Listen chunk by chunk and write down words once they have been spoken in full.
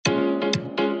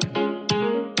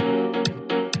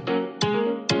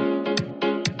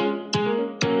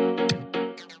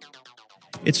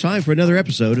It's time for another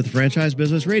episode of the Franchise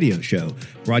Business Radio Show,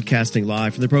 broadcasting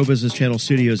live from the Pro Business Channel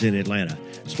studios in Atlanta.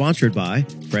 Sponsored by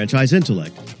Franchise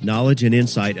Intellect, knowledge and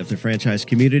insight of the franchise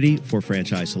community for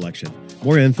franchise selection.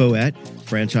 More info at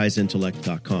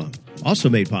franchiseintellect.com. Also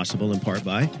made possible in part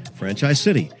by Franchise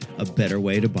City, a better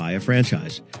way to buy a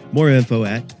franchise. More info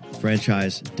at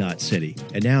franchise.city.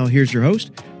 And now here's your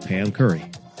host, Pam Curry.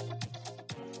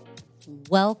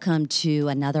 Welcome to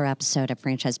another episode of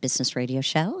Franchise Business Radio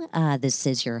Show. This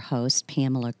is your host,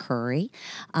 Pamela Curry.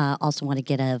 Also want to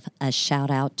give a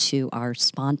shout out to our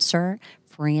sponsor,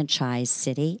 Franchise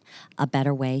City, a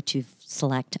better way to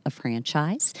select a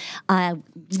franchise.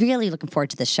 Really looking forward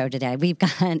to the show today. We've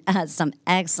got some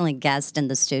excellent guests in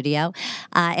the studio,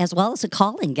 as well as a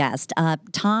calling guest.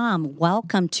 Tom,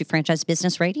 welcome to Franchise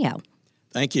Business Radio.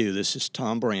 Thank you. This is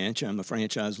Tom Branch. I'm a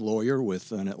franchise lawyer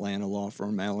with an Atlanta law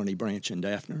firm, Maloney, Branch, and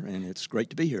Daphner, and it's great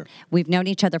to be here. We've known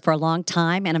each other for a long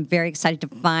time, and I'm very excited to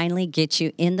finally get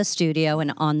you in the studio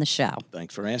and on the show.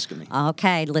 Thanks for asking me.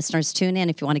 Okay, listeners, tune in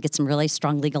if you want to get some really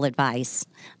strong legal advice.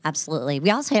 Absolutely. We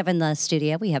also have in the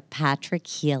studio, we have Patrick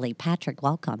Healy. Patrick,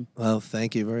 welcome. Well,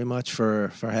 thank you very much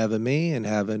for having me and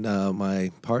having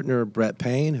my partner, Brett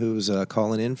Payne, who's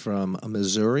calling in from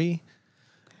Missouri.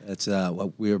 It's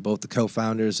we are both the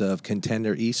co-founders of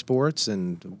Contender eSports,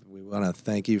 and we want to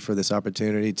thank you for this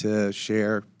opportunity to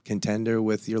share Contender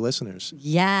with your listeners.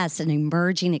 Yes, an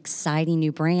emerging, exciting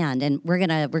new brand, and we're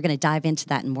gonna dive into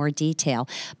that in more detail.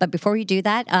 But before we do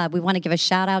that, we want to give a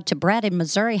shout out to Brett in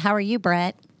Missouri. How are you,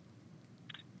 Brett?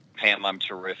 Pam, I'm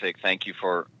terrific. Thank you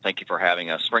for having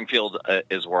us. Springfield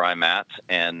is where I'm at,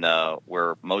 and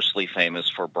we're mostly famous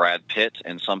for Brad Pitt,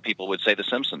 and some people would say The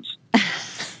Simpsons.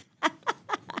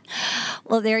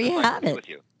 Well, there you have it.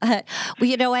 Well,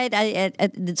 you know what?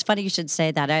 It's funny you should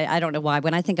say that. I don't know why.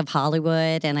 When I think of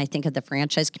Hollywood and I think of the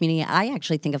franchise community, I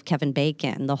actually think of Kevin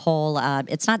Bacon. The whole,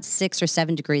 it's not 6 or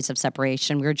 7 degrees of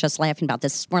separation. We were just laughing about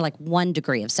this. It's more like 1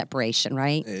 degree of separation,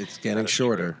 right? It's getting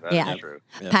shorter. Yeah.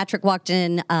 Yeah. Patrick walked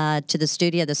in to the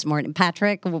studio this morning.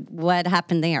 Patrick, what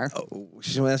happened there?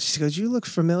 She goes, "You look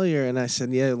familiar." And I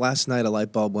said, "Yeah, last night a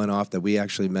light bulb went off that we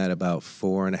actually met about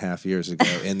 4.5 years ago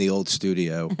in the old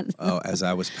studio as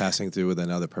I was passing through with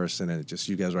another person, and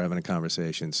you guys were having a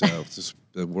conversation. So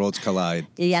the worlds collide.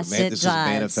 Yes, so, this is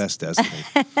manifest destiny."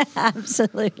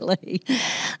 Absolutely.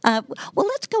 Well,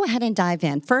 let's go ahead and dive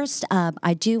in. First,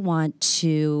 I do want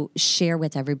to share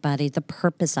with everybody the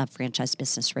purpose of Franchise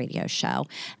Business Radio Show,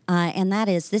 and that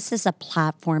is this is a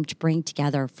platform to bring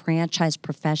together franchise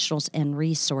professionals and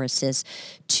resources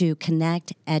to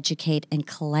connect, educate, and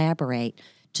collaborate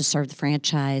to serve the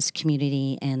franchise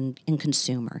community and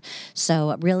consumer.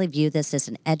 So I really view this as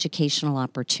an educational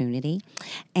opportunity.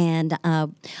 And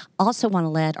also want to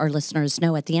let our listeners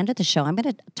know at the end of the show, I'm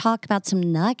going to talk about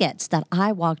some nuggets that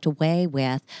I walked away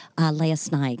with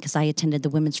last night because I attended the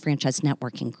Women's Franchise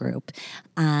Networking Group.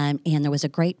 And there was a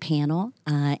great panel,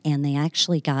 and they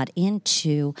actually got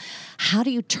into how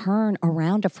do you turn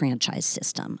around a franchise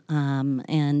system,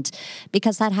 and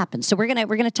because that happens. So we're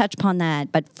gonna touch upon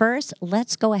that. But first,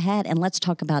 let's go ahead and let's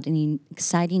talk about an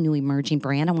exciting new emerging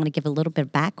brand. I want to give a little bit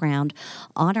of background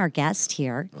on our guest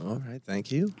here. All right,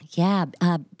 thank you. Yeah,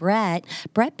 Brett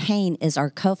Payne is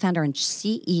our co-founder and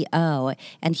CEO,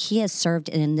 and he has served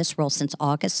in this role since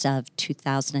August of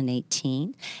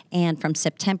 2018. And from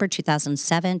September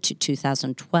 2007 to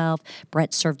 2012,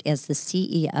 Brett served as the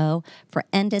CEO for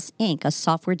Endus Inc., a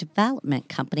software development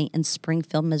company in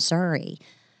Springfield, Missouri.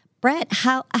 Brett,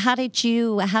 how did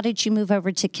you move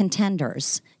over to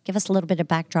Contenders? Give us a little bit of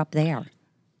backdrop there.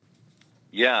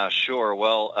 Yeah, sure.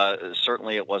 Well,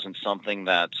 certainly it wasn't something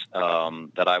that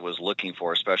I was looking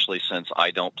for, especially since I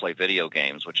don't play video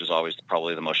games, which is always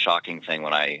probably the most shocking thing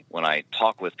when I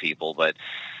talk with people. But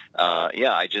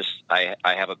I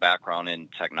have a background in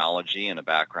technology and a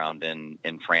background in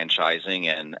franchising,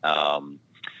 and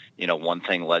one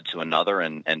thing led to another,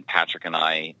 and Patrick and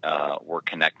I were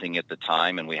connecting at the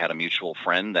time, and we had a mutual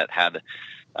friend that had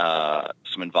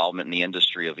some involvement in the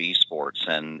industry of eSports.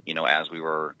 And, as we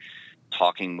were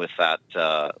talking with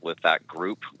that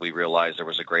group, we realized there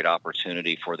was a great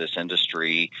opportunity for this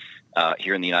industry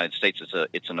here in the United States.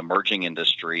 It's an emerging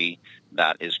industry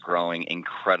that is growing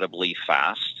incredibly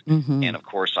fast. Mm-hmm. And of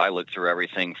course, I looked through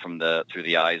everything through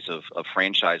the eyes of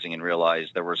franchising and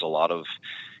realized there was a lot of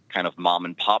kind of mom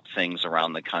and pop things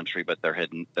around the country, but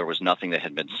there was nothing that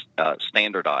had been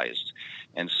standardized.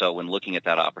 And so when looking at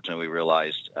that opportunity, we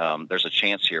realized there's a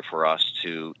chance here for us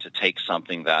to take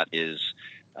something that is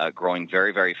growing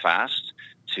very, very fast,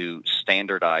 to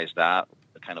standardize that,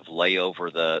 kind of lay over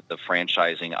the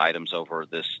franchising items over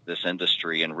this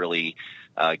industry and really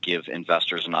give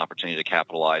investors an opportunity to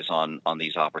capitalize on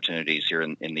these opportunities here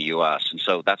in the U.S. And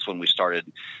so that's when we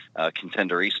started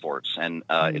Contender eSports, and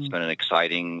it's been an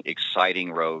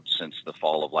exciting road since the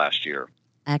fall of last year.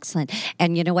 Excellent.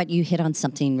 And you know what? You hit on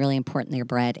something really important there,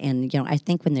 Brett. And, I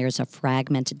think when there's a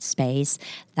fragmented space,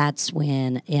 that's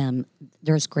when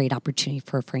there's great opportunity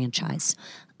for a franchise.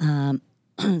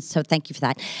 So thank you for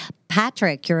that.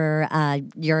 Patrick,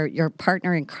 your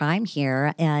partner in crime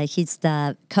here. He's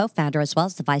the co-founder as well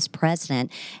as the vice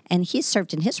president, and he's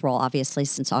served in his role, obviously,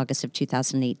 since August of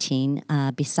 2018,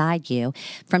 beside you.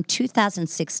 From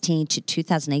 2016 to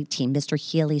 2018, Mr.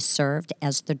 Healy served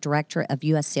as the director of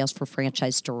U.S. sales for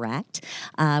Franchise Direct,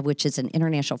 which is an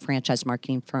international franchise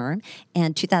marketing firm.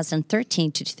 And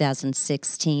 2013 to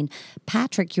 2016,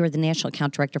 Patrick, you were the national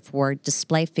account director for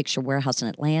Display Fixture Warehouse in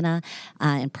Atlanta.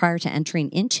 And prior to entering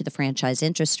into the franchise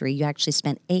industry, you actually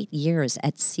spent 8 years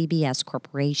at CBS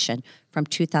Corporation from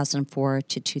 2004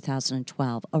 to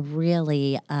 2012. A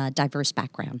really diverse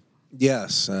background.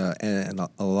 Yes, and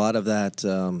a lot of that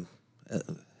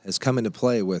has come into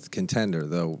play with Contender,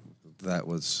 though that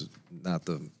was not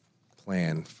the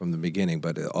plan from the beginning.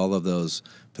 But all of those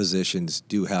positions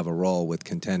do have a role with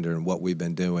Contender and what we've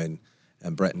been doing.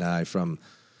 And Brett and I, from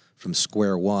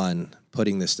square one,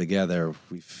 putting this together,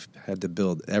 we've had to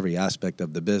build every aspect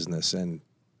of the business, and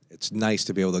it's nice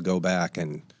to be able to go back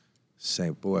and say,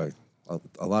 boy,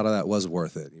 a lot of that was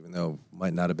worth it, even though it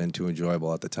might not have been too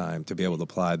enjoyable at the time, to be able to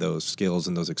apply those skills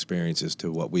and those experiences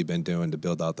to what we've been doing to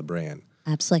build out the brand.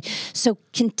 Absolutely. So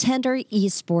Contender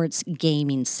eSports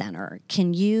Gaming Center,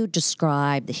 can you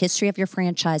describe the history of your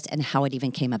franchise and how it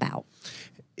even came about?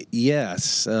 Yes.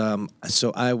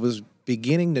 So I was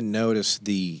beginning to notice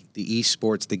the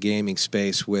esports, the gaming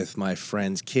space with my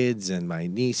friends' kids and my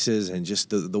nieces, and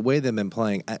just the way they've been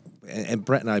playing. And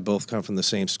Brett and I both come from the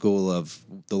same school of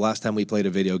the last time we played a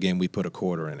video game, we put a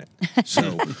quarter in it.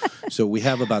 So we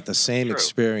have about the same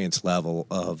experience level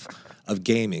of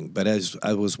gaming. But as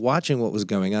I was watching what was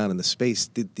going on in the space,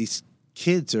 these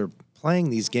kids are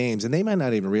playing these games, and they might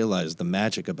not even realize the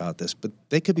magic about this, but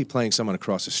they could be playing someone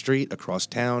across the street, across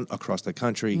town, across the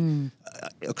country,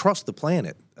 across the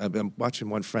planet. I've been watching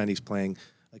one friend, he's playing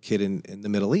a kid in the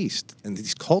Middle East, and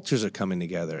these cultures are coming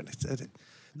together. And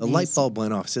the light bulb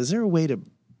went off. So is there a way to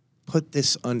put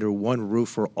this under one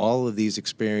roof where all of these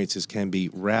experiences can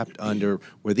be wrapped under,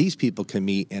 where these people can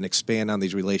meet and expand on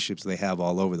these relationships they have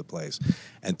all over the place?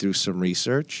 And through some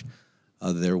research,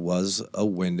 there was a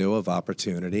window of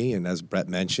opportunity, and as Brett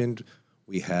mentioned,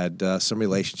 we had some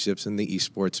relationships in the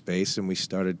esports space, and we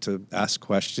started to ask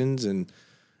questions, and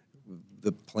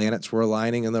the planets were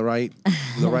aligning in the right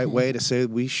way to say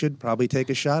we should probably take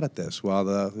a shot at this while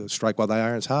the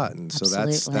iron's hot, and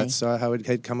Absolutely. so that's how it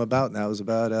had come about. And that was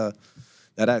about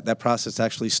that process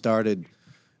actually started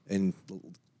in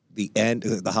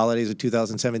the holidays of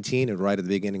 2017 and right at the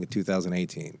beginning of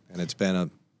 2018, and it's been a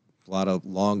lot of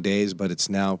long days, but it's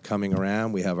now coming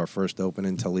around. We have our first open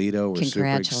in Toledo. We're super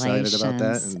excited about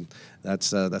that, and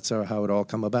that's how it all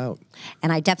come about.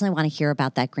 And I definitely want to hear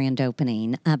about that grand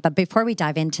opening. But before we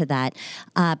dive into that,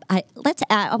 I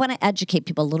want to educate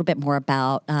people a little bit more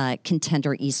about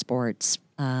Contender eSports.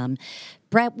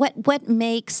 Brett, what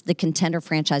makes the Contender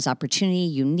franchise opportunity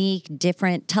unique,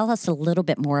 different? Tell us a little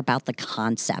bit more about the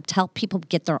concept. Help people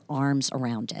get their arms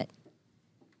around it.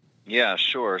 Yeah,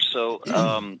 sure. So,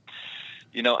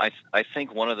 I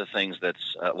think one of the things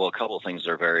that's, a couple of things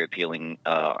that are very appealing.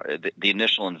 The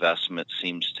initial investment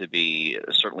seems to be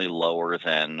certainly lower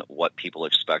than what people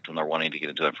expect when they're wanting to get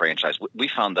into a franchise. We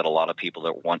found that a lot of people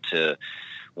that want to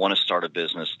start a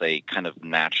business, they kind of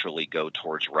naturally go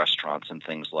towards restaurants and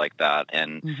things like that.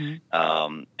 And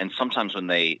and sometimes when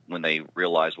they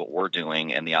realize what we're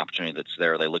doing and the opportunity that's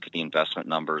there, they look at the investment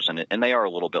numbers, and they are a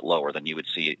little bit lower than you would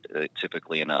see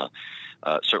typically in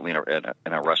certainly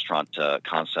in a restaurant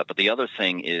concept. But the other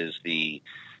thing is the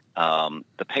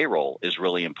payroll is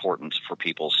really important for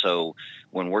people. So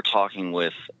when we're talking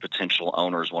with potential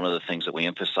owners, one of the things that we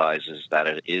emphasize is that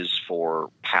it is for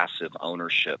passive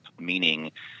ownership,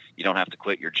 meaning you don't have to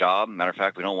quit your job. Matter of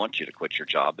fact, we don't want you to quit your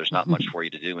job. There's not much for you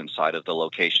to do inside of the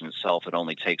location itself. It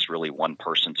only takes really one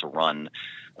person to run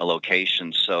a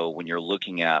location. So when you're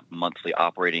looking at monthly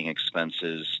operating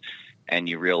expenses and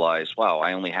you realize, wow,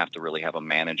 I only have to really have a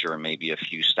manager and maybe a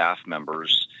few staff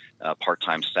members,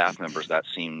 part-time staff members, that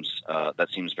seems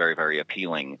very, very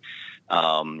appealing.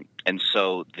 And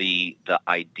so the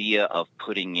idea of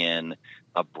putting in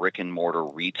a brick and mortar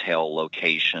retail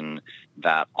location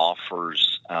that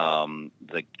offers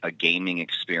a gaming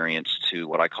experience to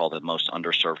what I call the most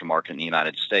underserved market in the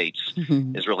United States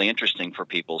Mm-hmm. is really interesting for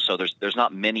people. So there's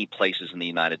not many places in the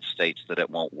United States that it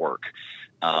won't work.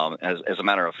 As a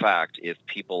matter of fact, if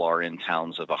people are in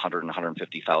towns of 100 and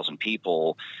 150,000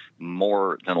 people,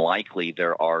 more than likely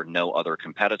there are no other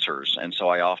competitors. And so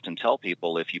I often tell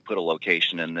people, if you put a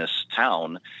location in this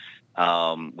town,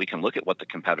 we can look at what the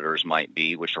competitors might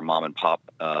be, which are mom and pop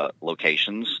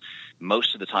locations.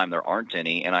 Most of the time there aren't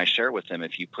any. And I share with them,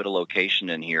 if you put a location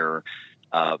in here,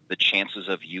 the chances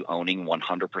of you owning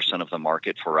 100% of the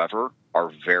market forever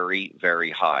are very, very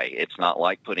high. It's not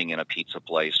like putting in a pizza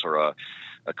place or a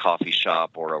coffee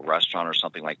shop or a restaurant or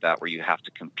something like that, where you have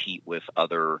to compete with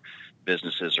other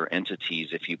businesses or entities.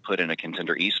 If you put in a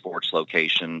Contender eSports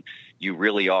location, you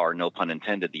really are, no pun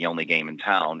intended, the only game in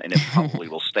town, and it probably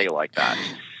will stay like that.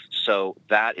 So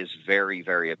that is very,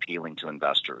 very appealing to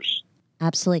investors.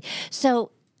 Absolutely.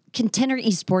 So, Contender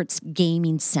Esports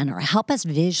Gaming Center, help us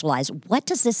visualize, what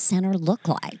does this center look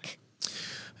like?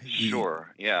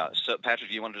 Sure. Yeah. So, Patrick,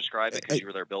 do you want to describe it, because you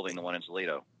were there building the one in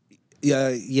Toledo?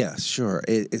 Yeah, sure.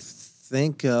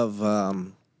 Think of a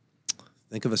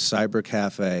cyber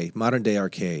cafe, modern day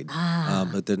arcade,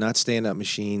 but they're not stand-up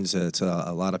machines. It's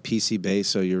a lot of PC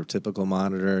based, so your typical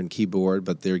monitor and keyboard,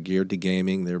 but they're geared to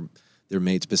gaming. They're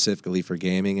made specifically for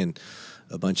gaming, and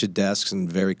a bunch of desks and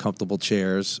very comfortable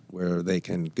chairs where they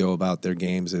can go about their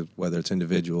games, whether it's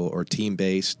individual or team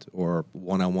based or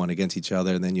one-on-one against each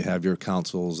other. And then you have your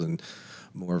consoles and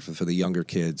more for the younger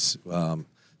kids.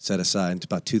 Set aside. It's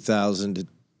about 2,000 to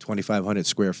 2,500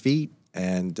 square feet,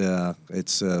 and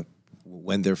it's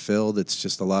when they're filled, it's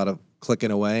just a lot of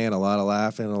clicking away and a lot of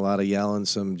laughing, and a lot of yelling,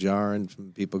 some jarring,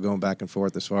 some people going back and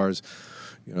forth. As far as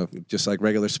just like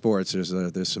regular sports,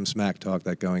 there's some smack talk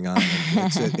that going on.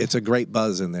 It's a great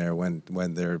buzz in there when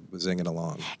they're zinging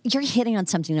along. You're hitting on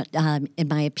something, in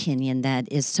my opinion,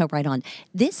 that is so right on.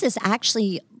 This is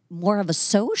actually more of a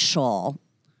social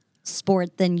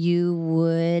sport than you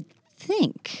would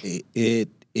think. It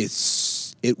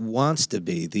wants to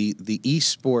be. The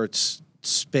esports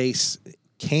space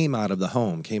came out of the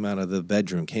home, came out of the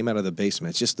bedroom, came out of the basement.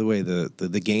 It's just the way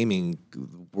the gaming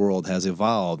world has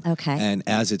evolved. Okay. And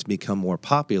as it's become more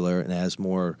popular, and as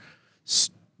more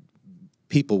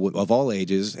people of all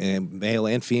ages, and male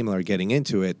and female, are getting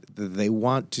into it, they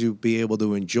want to be able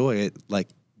to enjoy it like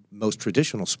most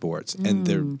traditional sports, and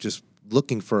they're just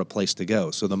looking for a place to go.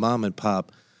 So the mom and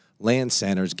pop LAN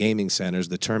centers, gaming centers,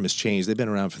 the term has changed. They've been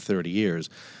around for 30 years.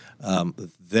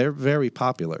 They're very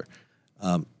popular.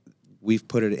 We've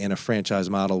put it in a franchise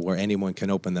model where anyone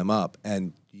can open them up,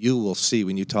 and you will see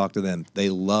when you talk to them, they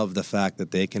love the fact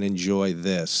that they can enjoy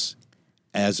this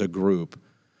as a group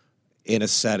in a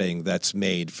setting that's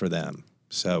made for them.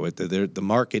 So the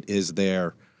market is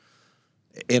there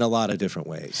in a lot of different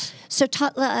ways. So,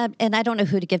 and I don't know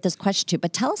who to give this question to,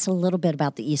 but tell us a little bit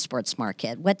about the esports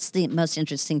market. What's the most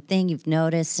interesting thing you've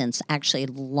noticed since actually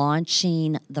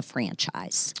launching the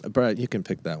franchise? Brett, you can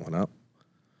pick that one up.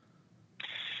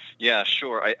 Yeah,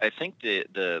 sure. I think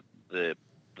the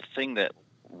thing that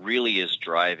really is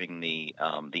driving the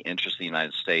interest of the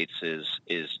United States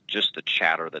is just the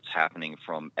chatter that's happening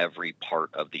from every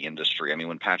part of the industry. I mean,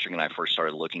 when Patrick and I first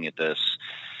started looking at this,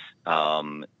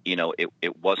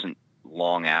 it wasn't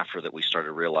long after that we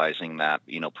started realizing that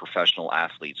professional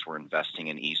athletes were investing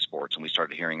in esports, and we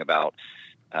started hearing about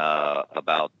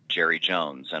Jerry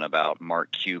Jones and about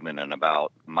Mark Cuban and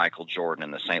about Michael Jordan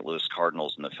and the St. Louis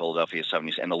Cardinals and the Philadelphia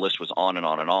 70s, and the list was on and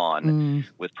on and on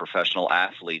with professional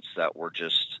athletes that were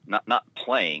just not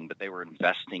playing, but they were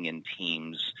investing in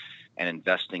teams and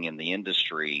investing in the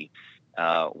industry.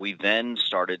 We then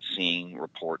started seeing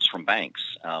reports from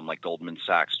banks, like Goldman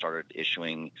Sachs started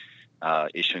issuing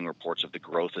reports of the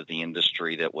growth of the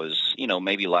industry that was,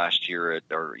 maybe last year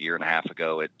or a year and a half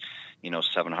ago at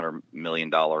 $700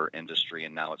 million industry,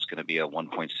 and now it's going to be a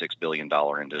 $1.6 billion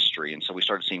industry. And so we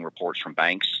started seeing reports from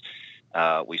banks.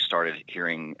 We started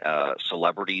hearing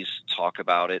celebrities talk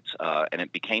about it, and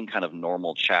it became kind of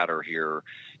normal chatter here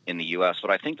in the U.S.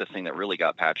 But I think the thing that really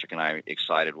got Patrick and I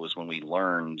excited was when we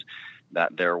learned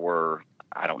that there were,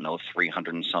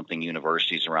 300 and something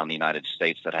universities around the United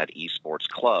States that had esports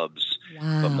clubs.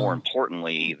 Wow. But more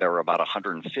importantly, there were about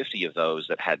 150 of those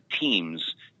that had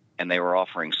teams, and they were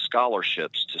offering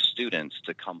scholarships to students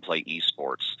to come play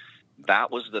esports.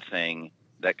 That was the thing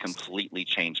that completely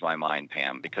changed my mind,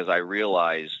 Pam, because I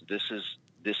realized this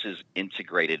is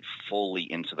integrated fully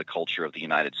into the culture of the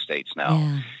United States now.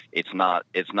 Yeah. It's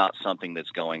not something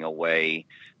that's going away.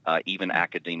 Even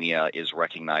academia is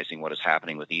recognizing what is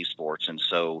happening with esports, and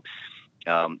so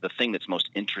the thing that's most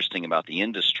interesting about the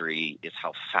industry is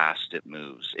how fast it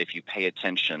moves. If you pay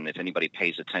attention, if anybody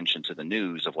pays attention to the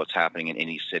news of what's happening in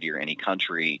any city or any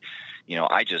country,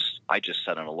 I just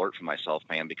set an alert for myself,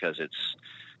 man, because it's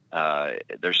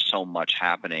there's so much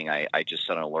happening. I just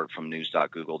set an alert from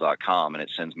news.google.com, and it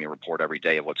sends me a report every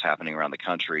day of what's happening around the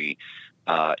country.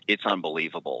 It's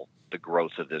unbelievable, the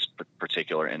growth of this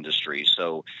particular industry.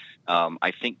 So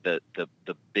I think that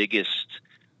the biggest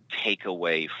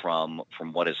takeaway from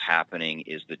what is happening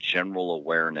is the general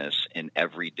awareness in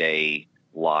everyday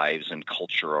lives and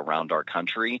culture around our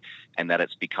country, and that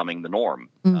it's becoming the norm.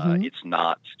 It's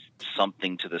not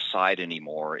something to the side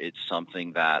anymore. It's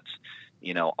something that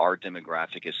our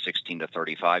demographic is 16 to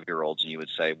 35-year-olds, and you would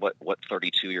say, what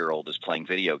 32-year-old is playing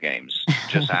video games?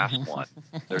 Just ask one.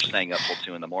 They're staying up till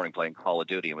 2 in the morning playing Call of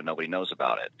Duty when nobody knows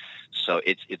about it. So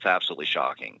it's absolutely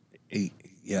shocking.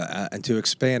 Yeah, and to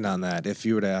expand on that, if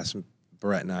you were to ask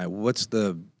Brett and I, what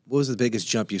was the biggest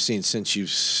jump you've seen since you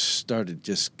started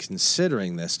just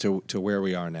considering this to where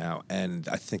we are now? And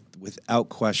I think without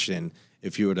question,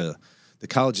 if you were to, the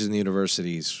colleges and the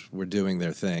universities were doing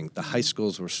their thing. The high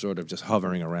schools were sort of just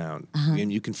hovering around.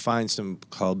 And you can find some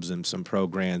clubs and some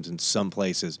programs in some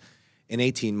places. In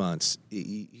 18 months,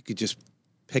 you could just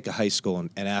pick a high school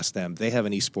and ask them. They have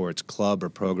an eSports club or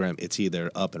program. It's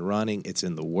either up and running, it's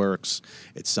in the works,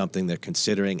 it's something they're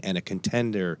considering, and a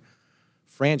contender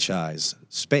franchise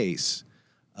space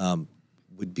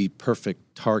would be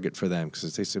perfect target for them,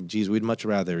 because they said, geez, we'd much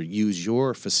rather use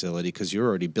your facility because you're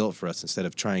already built for us, instead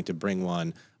of trying to bring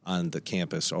one on the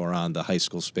campus or on the high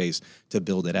school space to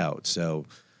build it out. So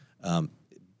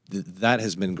that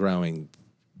has been growing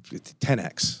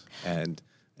 10x, and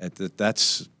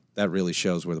that really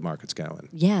shows where the market's going.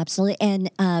 Yeah, absolutely.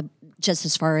 And just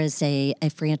as far as a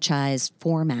franchise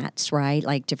formats, right?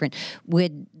 Like different,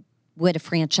 would a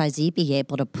franchisee be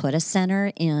able to put a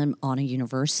center on a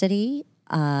university?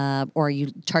 Or are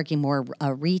you targeting more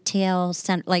a retail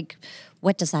center? Like,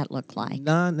 what does that look like?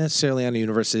 Not necessarily on a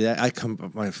university. I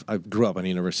grew up on a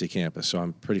university campus, so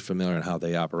I'm pretty familiar on how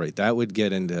they operate. That would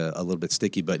get into a little bit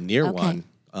sticky, but near one,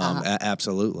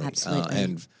 absolutely.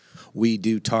 And we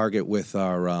do target with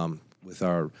our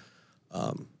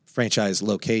franchise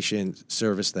location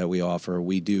service that we offer.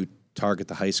 We do target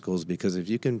the high schools, because if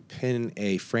you can pin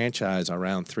a franchise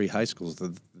around 3 high schools,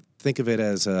 think of it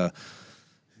as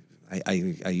I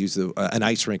use an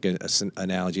ice rink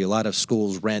analogy. A lot of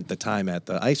schools rent the time at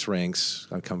the ice rinks.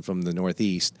 I come from the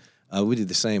Northeast. We did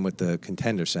the same with the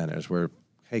contender centers, where,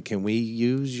 hey, can we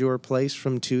use your place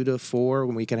from 2 to 4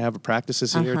 when we can have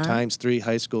practices here, times 3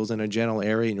 high schools in a general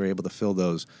area, and you're able to fill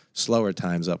those slower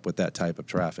times up with that type of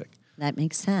traffic. That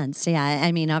makes sense. Yeah,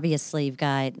 I mean, obviously you've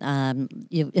got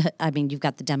you've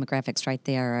got the demographics right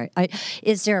there.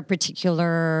 Is there a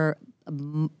particular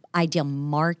ideal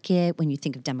market when you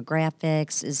think of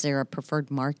demographics? Is there a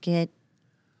preferred market?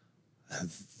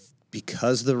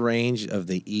 Because the range of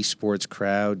the eSports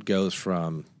crowd goes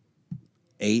from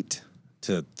 8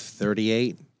 to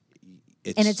 38.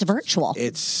 And it's virtual.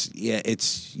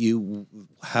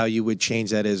 How you would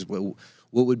change that is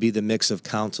what would be the mix of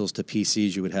consoles to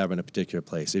PCs you would have in a particular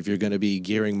place. If you're going to be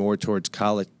gearing more towards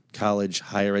college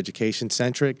higher education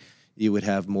centric, you would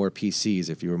have more PCs.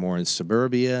 If you were more in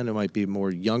suburbia and it might be more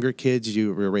younger kids,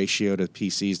 your ratio to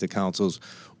PCs to consoles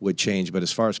would change. But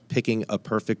as far as picking a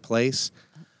perfect place,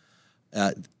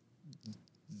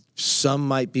 some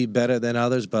might be better than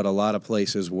others, but a lot of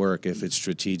places work if it's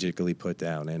strategically put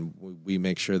down. And we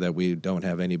make sure that we don't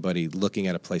have anybody looking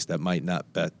at a place that might not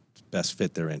best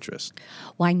fit their interest.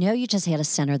 Well, I know you just had a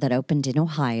center that opened in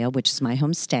Ohio, which is my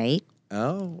home state.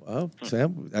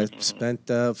 Sam, I spent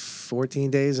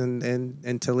 14 days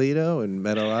in Toledo and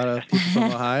met a lot of people from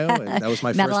Ohio, and that was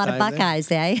my first time. Met a lot of Buckeyes,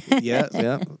 there.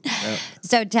 Yeah.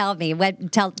 So tell me,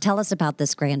 tell us about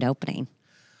this grand opening.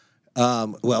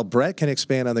 Well, Brett can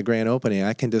expand on the grand opening.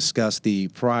 I can discuss the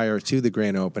prior to the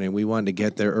grand opening. We wanted to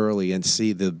get there early and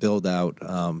see the build out,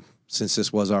 since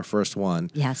this was our first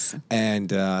one. Yes. And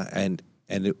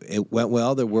it went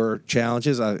well. There were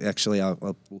challenges. I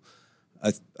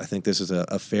think this is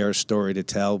a fair story to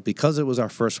tell. Because it was our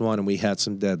first one and we had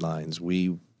some deadlines,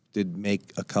 we did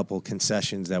make a couple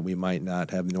concessions that we might not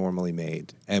have normally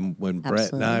made. And when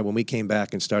Brett and I, when we came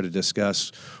back and started to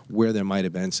discuss where there might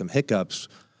have been some hiccups,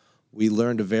 we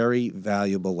learned a very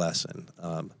valuable lesson.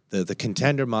 The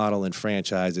contender model in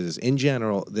franchises, in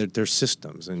general, they're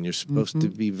systems, and you're supposed to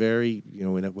be very, we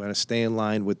want to stay in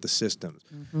line with the systems.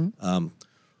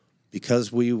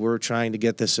 Because we were trying to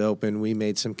get this open, we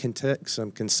made some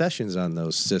concessions on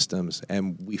those systems,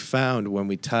 and we found when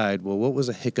we tied, well, what was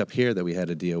a hiccup here that we had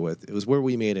to deal with? It was where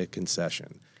we made a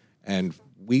concession. And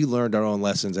we learned our own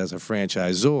lessons as a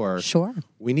franchisor. Sure.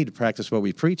 We need to practice what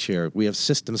we preach here. We have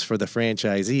systems for the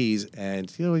franchisees,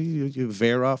 and you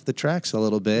veer off the tracks a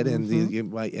little bit, and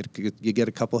you get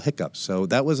a couple hiccups. So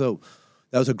that was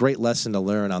a great lesson to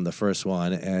learn on the first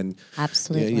one, and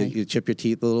absolutely, you chip your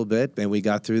teeth a little bit, and we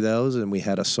got through those, and we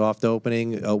had a soft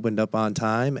opening, opened up on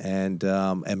time, and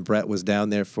Brett was down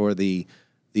there for the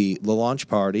launch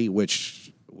party,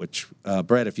 which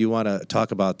Brett, if you want to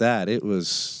talk about that, it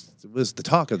was the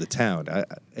talk of the town.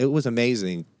 It was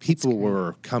amazing. People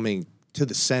were coming to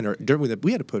the center.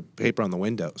 We had to put paper on the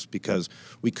windows because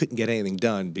we couldn't get anything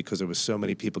done because there was so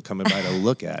many people coming by to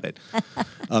look at it.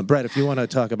 Brett, if you want to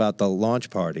talk about the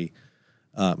launch party,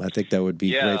 I think that would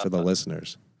be great for the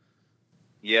listeners.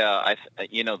 Yeah,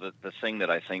 the thing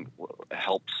that I think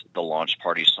helps the launch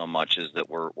party so much is that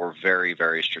we're very,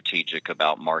 very strategic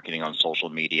about marketing on social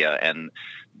media, and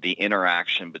the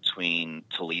interaction between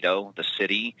Toledo, the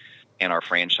city, and our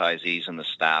franchisees and the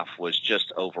staff was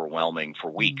just overwhelming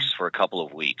for weeks, for a couple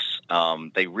of weeks.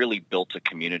 They really built a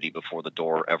community before the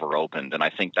door ever opened, and I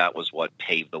think that was what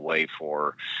paved the way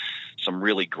for some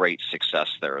really great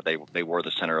success there. They were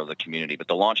the center of the community, but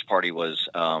the launch party was,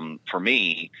 for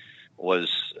me,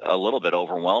 was a little bit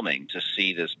overwhelming to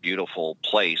see this beautiful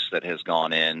place that has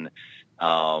gone in.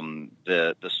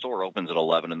 The store opens at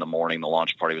 11 in the morning. The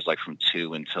launch party was like from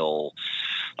 2 until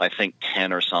I think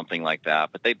 10 or something like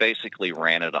that. But they basically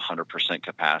ran at 100%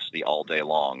 capacity all day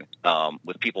long,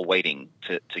 with people waiting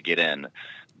to get in.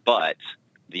 But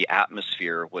the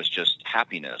atmosphere was just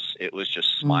happiness. It was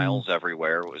just smiles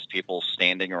everywhere. It was people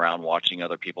standing around watching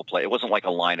other people play. It wasn't like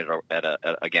a line at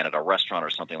a restaurant or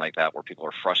something like that where people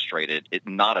are frustrated.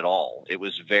 Not at all. It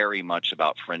was very much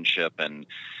about friendship and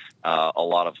a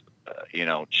lot of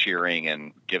cheering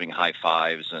and giving high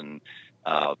fives and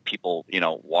people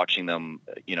watching them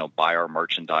buy our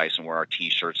merchandise and wear our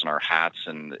T-shirts and our hats,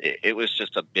 and it was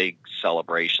just a big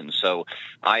celebration. So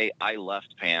I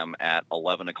left, Pam, at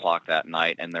 11 o'clock that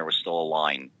night, and there was still a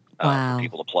line for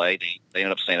people to play. They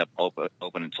ended up staying up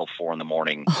open until 4 in the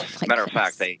morning. Matter of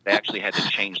fact, they actually had to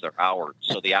change their hours.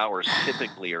 So the hours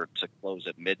typically are to close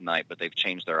at midnight, but they've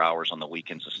changed their hours on the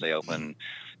weekends to stay open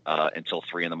until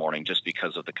 3 in the morning, just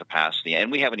because of the capacity.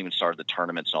 And we haven't even started the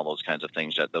tournaments and all those kinds of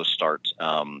things yet. Those start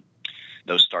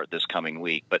this coming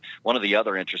week. But one of the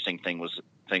other interesting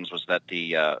things was that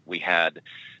we had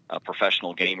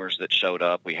professional gamers that showed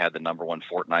up. We had the number one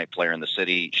Fortnite player in the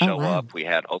city show up. We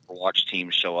had Overwatch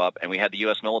teams show up, and we had the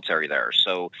U.S. military there.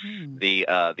 So the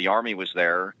Army was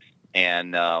there.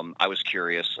 And I was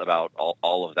curious about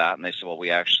all of that. And they said, well, we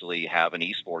actually have an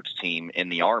eSports team in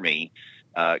the Army.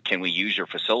 Can we use your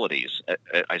facilities?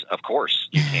 Of course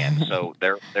you can. So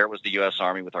there was the U.S.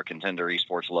 Army with our Contender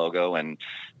eSports logo, and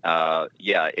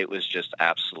it was just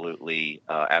absolutely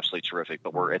terrific.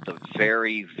 But we're at the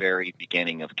very, very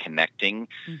beginning of connecting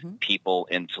people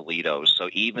in Toledo. So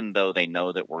even though they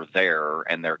know that we're there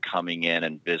and they're coming in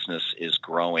and business is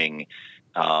growing,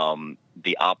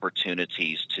 the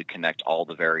opportunities to connect all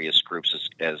the various groups,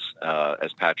 as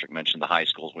Patrick mentioned, the high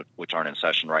schools, which aren't in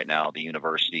session right now, the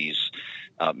universities,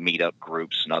 meetup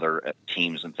groups and other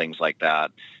teams and things like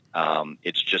that.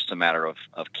 It's just a matter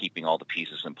of keeping all the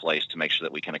pieces in place to make sure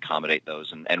that we can accommodate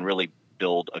those and really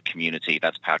build a community.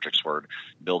 That's Patrick's word,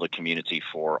 build a community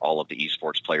for all of the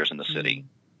esports players in the city.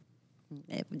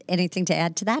 Anything to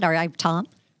add to that? All right, Tom?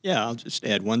 Yeah, I'll just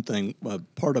add one thing.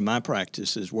 Part of my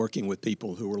practice is working with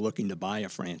people who are looking to buy a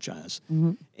franchise.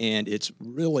 And it's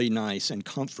really nice and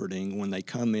comforting when they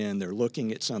come in, they're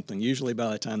looking at something. Usually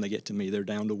by the time they get to me, they're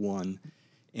down to one.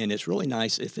 And it's really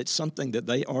nice if it's something that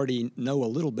they already know a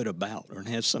little bit about or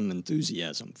have some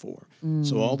enthusiasm for.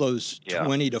 So all those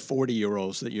 20 to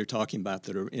 40-year-olds that you're talking about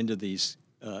that are into these,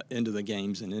 into the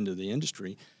games and into the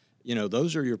industry,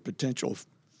 those are your potential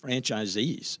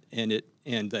franchisees. And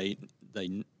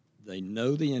they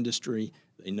know the industry,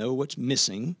 they know what's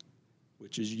missing,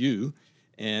 which is you,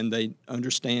 and they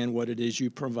understand what it is you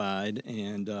provide,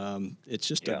 and it's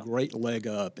just a great leg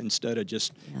up instead of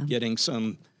just getting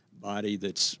somebody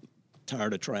that's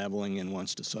tired of traveling and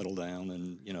wants to settle down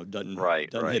and doesn't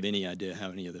have any idea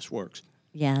how any of this works.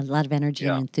 Yeah, a lot of energy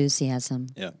and enthusiasm.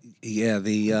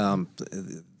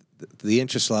 The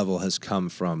interest level has come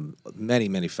from many,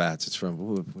 many facets,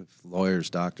 from lawyers,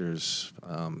 doctors,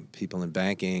 people in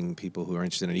banking, people who are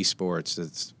interested in esports.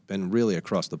 It's been really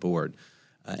across the board.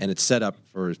 And it's set up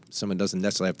for someone doesn't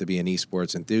necessarily have to be an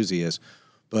esports enthusiast,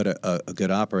 but a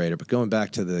good operator. But going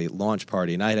back to the launch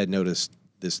party, and I had noticed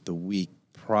this the week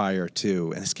prior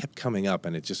to, and this kept coming up,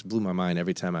 and it just blew my mind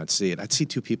every time I'd see it. I'd see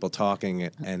two people talking,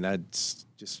 and I'd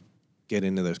just get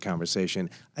into this conversation.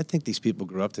 I think these people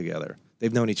grew up together.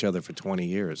 They've known each other for 20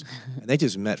 years, and they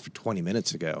just met for 20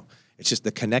 minutes ago. It's just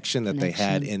the connection that they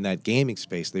had in that gaming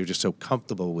space. They were just so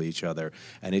comfortable with each other,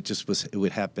 and it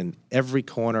would happen every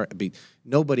corner.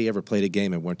 Nobody ever played a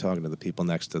game and weren't talking to the people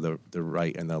next to the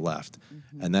right and the left.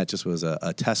 And that just was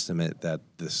a testament that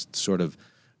this sort of,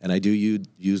 and I do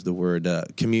use the word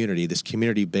community, this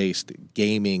community-based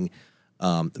gaming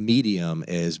medium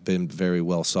has been very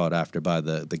well sought after by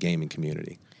the gaming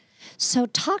community. So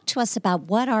talk to us about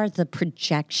what are the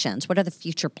projections, what are the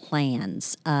future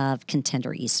plans of Contender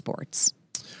eSports?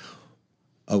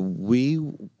 We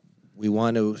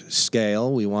want to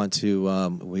scale. We want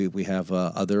to. We have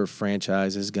other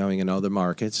franchises going in other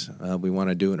markets. We want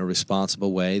to do it in a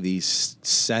responsible way. These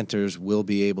centers will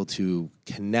be able to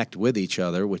connect with each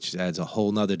other, which adds a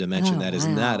whole nother dimension that is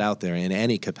not out there in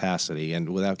any capacity. And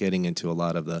without getting into a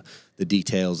lot of the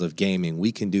details of gaming,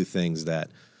 we can do things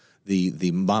that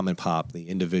the mom and pop, the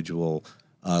individual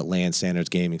LAN centers,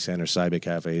 gaming centers, cyber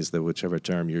cafes, whichever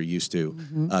term you're used to,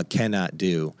 cannot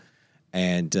do.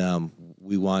 And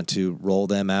we want to roll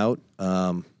them out.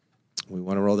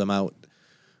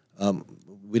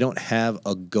 We don't have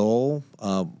a goal,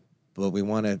 but we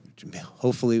want to.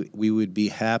 Hopefully, we would be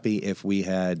happy if we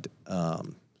had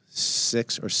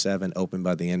 6 or 7 open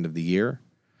by the end of the year,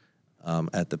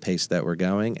 at the pace that we're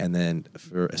going. And then,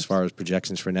 as far as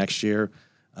projections for next year,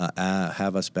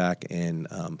 have us back in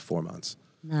 4 months.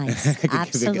 Nice.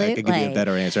 Absolutely. I could give you a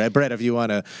better answer. Brett, if you want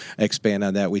to expand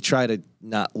on that, we try to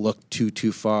not look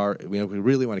too far. We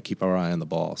really want to keep our eye on the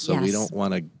ball. So we don't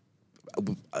want to.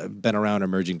 I've been around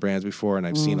emerging brands before, and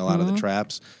I've seen a lot of the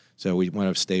traps. So we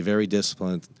want to stay very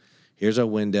disciplined. Here's our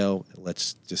window.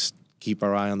 Let's just keep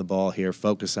our eye on the ball here,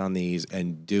 focus on these,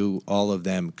 and do all of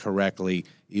them correctly,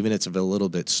 even if it's a little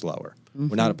bit slower.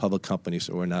 We're not a public company,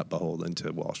 so we're not beholden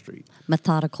to Wall Street.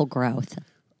 Methodical growth.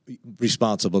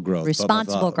 Responsible growth.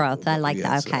 Responsible growth. I like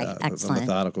that. Okay, excellent.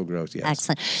 Methodical growth, yes.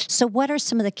 Excellent. So what are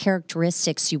some of the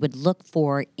characteristics you would look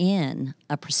for in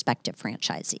a prospective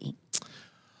franchisee?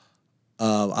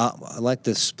 I like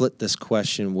to split this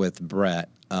question with Brett.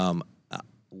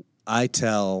 I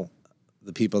tell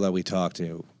the people that we talk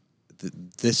to,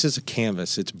 this is a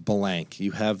canvas. It's blank.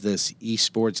 You have this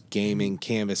eSports gaming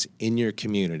canvas in your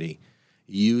community.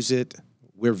 Use it.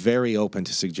 We're very open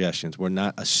to suggestions. We're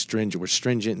not stringent. We're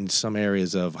stringent in some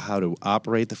areas of how to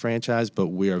operate the franchise, but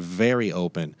we are very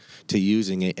open to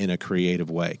using it in a creative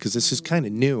way because this is kind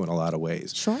of new in a lot of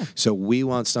ways. Sure. So we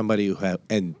want somebody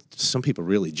and some people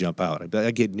really jump out. I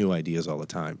get new ideas all the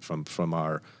time from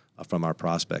our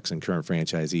prospects and current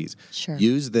franchisees. Sure.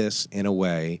 Use this in a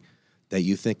way that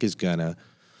you think is going to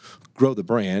grow the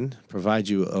brand, provide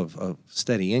you a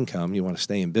steady income. You want to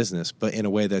stay in business, but in a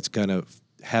way that's going to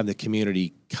have the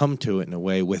community come to it in a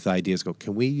way with ideas. Go,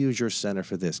 can we use your center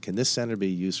for this? Can this center be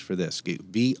used for this?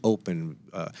 Be open,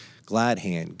 glad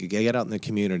hand, get out in the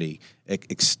community,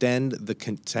 extend the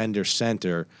Contender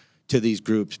Center to these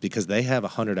groups because they have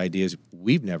 100 ideas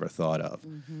we've never thought of.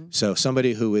 So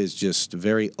somebody who is just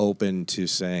very open to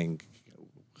saying,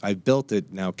 I've built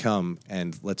it, now come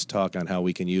and let's talk on how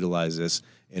we can utilize this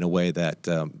in a way that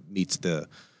meets the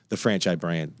franchise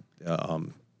brand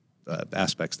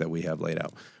aspects that we have laid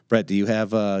out. Brett, do you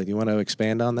have you want to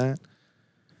expand on that?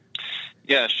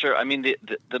 Yeah, sure. I mean,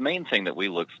 the main thing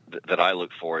that I look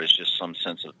for is just some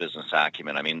sense of business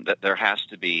acumen. I mean, there has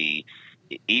to be,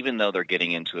 even though they're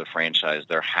getting into a franchise,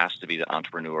 there has to be the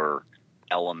entrepreneur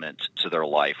element to their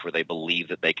life where they believe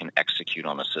that they can execute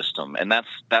on a system. And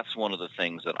that's one of the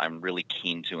things that I'm really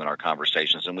keen to in our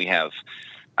conversations. And we have,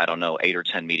 I don't know, 8 or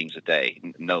 10 meetings a day.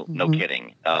 No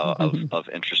kidding, of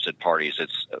interested parties.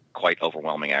 It's quite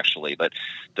overwhelming, actually. But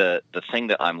the thing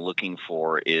that I'm looking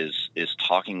for is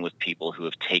talking with people who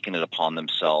have taken it upon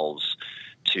themselves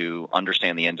to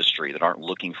understand the industry, that aren't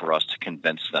looking for us to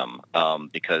convince them,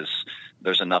 because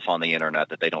there's enough on the internet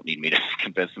that they don't need me to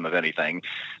convince them of anything.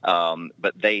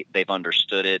 But they've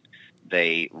understood it.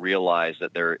 They realize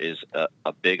that there is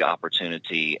a big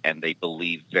opportunity, and they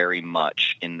believe very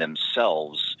much in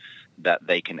themselves that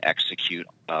they can execute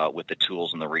with the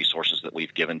tools and the resources that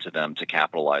we've given to them to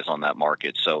capitalize on that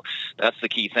market. So that's the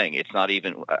key thing. It's not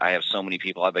even, I have so many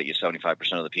people, I bet you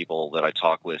 75% of the people that I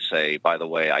talk with say, by the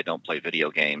way, I don't play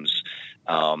video games.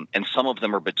 And some of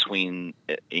them are between,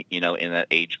 in that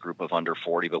age group of under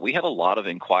 40, but we have a lot of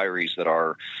inquiries that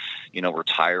are,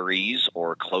 retirees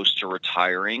or close to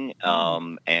retiring.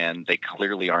 And they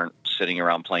clearly aren't sitting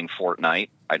around playing Fortnite,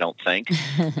 I don't think.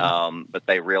 But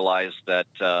they realize that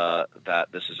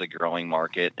this is a growing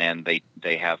market, and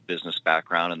they have business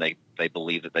background, and they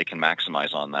believe that they can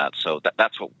maximize on that. So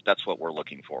that's what we're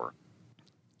looking for.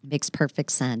 Makes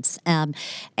perfect sense. I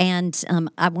want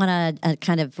to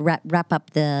kind of wrap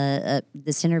up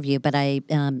this interview, but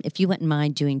if you wouldn't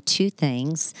mind doing two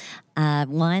things.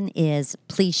 One is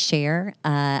please share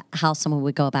how someone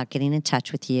would go about getting in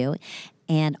touch with you.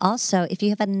 And also, if you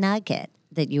have a nugget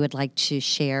that you would like to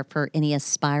share for any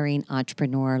aspiring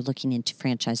entrepreneur looking into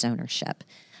franchise ownership.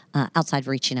 Outside of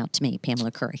reaching out to me,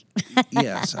 Pamela Curry.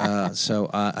 Yes. So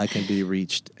I can be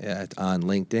reached on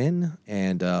LinkedIn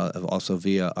and also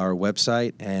via our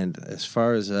website. And as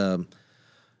far as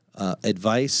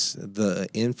advice, the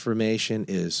information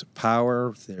is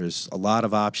power. There's a lot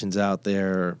of options out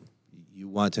there. You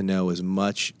want to know as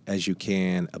much as you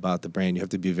can about the brand. You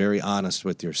have to be very honest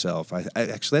with yourself.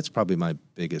 Actually, that's probably my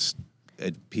biggest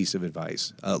piece of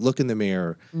advice. Look in the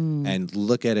mirror and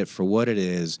look at it for what it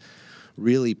is.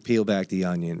 Really peel back the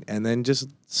onion and then just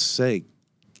say,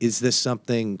 is this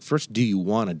something, first, do you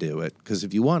want to do it? Because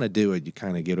if you want to do it, you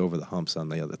kind of get over the humps on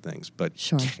the other things. But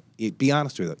sure. Be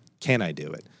honest with it. Can I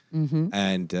do it? Mm-hmm.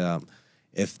 And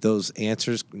if those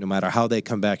answers, no matter how they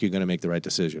come back, you're going to make the right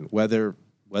decision, whether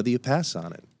you pass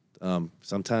on it.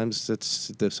 Sometimes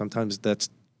that's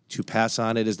to pass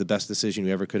on it is the best decision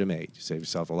you ever could have made. You save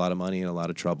yourself a lot of money and a lot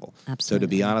of trouble. Absolutely. So to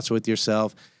be honest with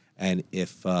yourself, and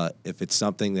if it's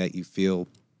something that you feel,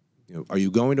 are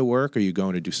you going to work or are you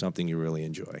going to do something you really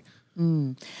enjoy?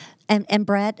 And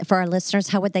Brett, for our listeners,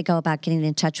 how would they go about getting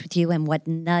in touch with you, and what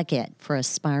nugget for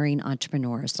aspiring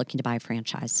entrepreneurs looking to buy a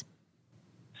franchise?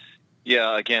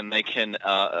 Yeah, again, they can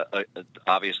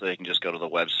obviously they can just go to the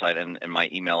website, and my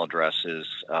email address is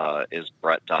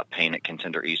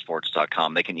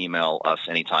brett.payne@contenderesports.com. They can email us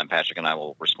anytime. Patrick and I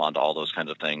will respond to all those kinds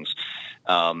of things.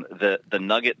 The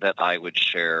nugget that I would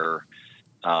share,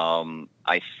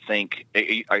 I think,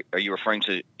 are you referring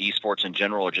to esports in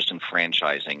general or just in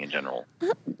franchising in general?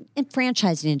 In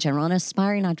franchising in general, an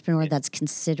aspiring entrepreneur that's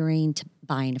considering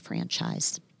buying a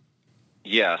franchise.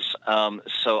 Yes.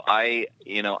 So I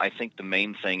think the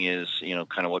main thing is,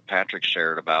 kind of what Patrick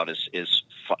shared about is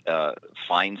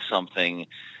find something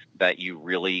that you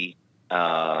really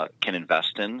can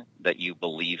invest in, that you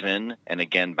believe in. And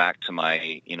again, back to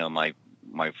my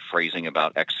phrasing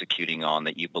about executing on,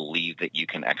 that you believe that you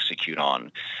can execute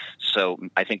on. So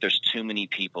I think there's too many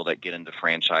people that get into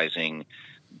franchising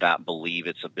that believe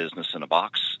it's a business in a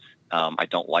box. I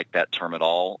don't like that term at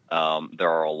all. There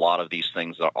are a lot of these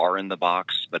things that are in the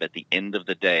box, but at the end of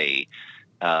the day,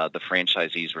 the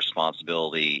franchisee's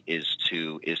responsibility is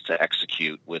to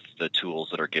execute with the tools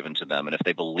that are given to them. And if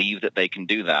they believe that they can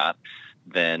do that,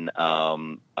 then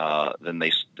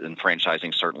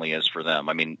franchising certainly is for them.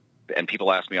 I mean, and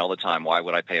people ask me all the time, why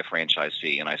would I pay a franchise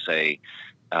fee? And I say,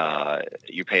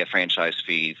 you pay a franchise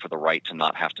fee for the right to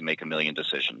not have to make a million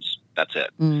decisions. That's it.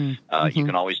 Mm-hmm. You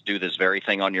can always do this very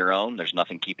thing on your own. There's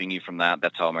nothing keeping you from that.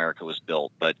 That's how America was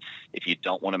built. But if you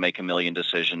don't want to make a million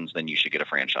decisions, then you should get a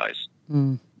franchise.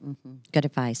 Mm-hmm. Good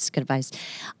advice. Good advice.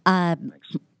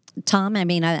 Tom, I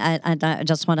mean, I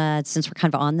just want to, since we're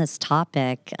kind of on this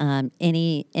topic,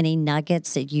 any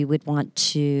nuggets that you would want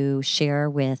to share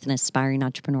with an aspiring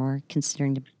entrepreneur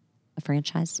considering a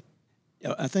franchise?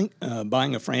 Yeah, I think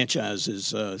buying a franchise is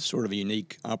sort of a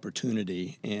unique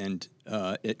opportunity, and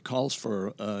it calls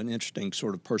for an interesting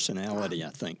sort of personality, I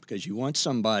think, because you want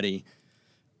somebody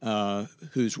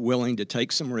who's willing to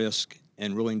take some risk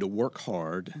and willing to work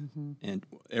hard and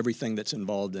everything that's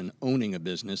involved in owning a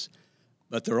business,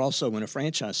 but they're also in a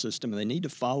franchise system, and they need to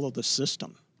follow the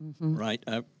system, right?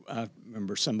 I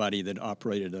remember somebody that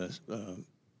operated a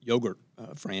yogurt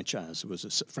franchise, was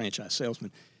a franchise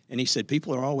salesman, and he said,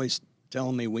 people are always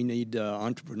telling me we need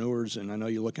entrepreneurs, and I know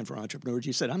you're looking for entrepreneurs.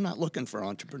 He said, I'm not looking for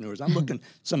entrepreneurs. I'm looking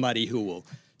somebody who will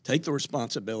take the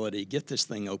responsibility, get this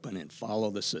thing open, and follow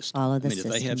the system. If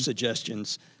they have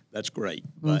suggestions, that's great.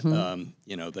 But,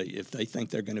 if they think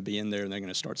they're going to be in there and they're going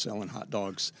to start selling hot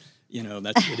dogs,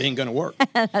 it ain't going to work.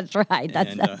 That's right.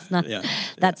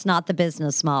 That's not the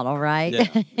business model, right?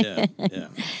 Yeah,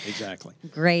 exactly.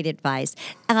 Great advice.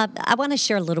 I want to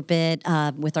share a little bit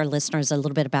with our listeners a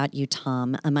little bit about you,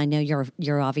 Tom. I know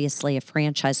you're obviously a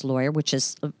franchise lawyer, which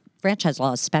is franchise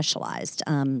law is specialized.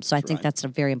 So I think that's a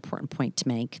very important point to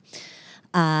make.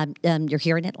 You're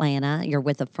here in Atlanta. You're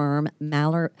with the firm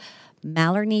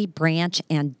Mallarny, Branch,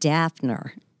 and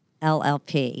Daphner,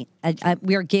 LLP.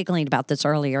 We were giggling about this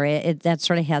earlier. That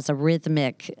sort of has a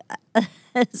rhythmic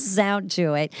sound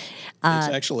to it. It's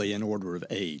actually in order of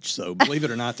age. So believe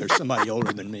it or not, there's somebody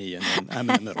older than me, and I'm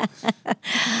in the middle.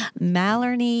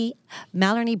 Mallarny,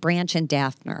 Branch, and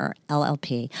Daphner,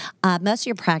 LLP. Most of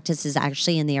your practice is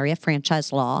actually in the area of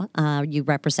franchise law. You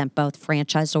represent both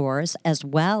franchisors as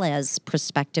well as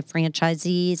prospective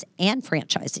franchisees and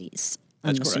franchisees.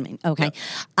 That's I'm correct. assuming. Okay.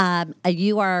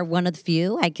 You are one of the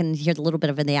few, I can hear a little bit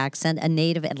of the accent, a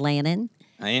native Atlantan,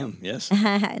 I am, yes.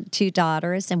 2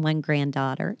 daughters and 1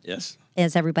 granddaughter. Yes.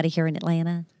 Is everybody here in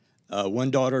Atlanta?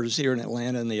 One daughter is here in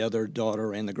Atlanta, and the other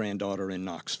daughter and the granddaughter in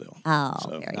Knoxville. Oh,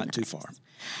 so very not too nice.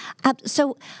 far.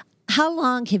 So how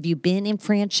long have you been in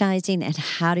franchising, and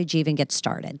how did you even get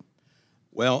started?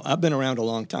 Well, I've been around a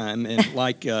long time, and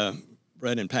like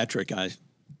Brett and Patrick, it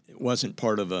wasn't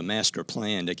part of a master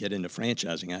plan to get into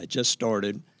franchising. I just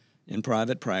started in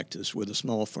private practice with a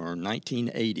small firm,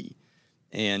 1980.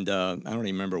 And I don't even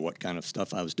remember what kind of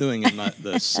stuff I was doing. And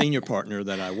the senior partner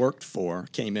that I worked for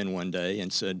came in one day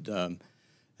and said,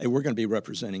 hey, we're going to be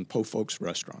representing Po Folks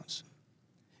Restaurants.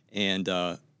 And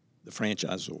the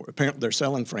franchisor, apparently they're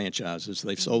selling franchises.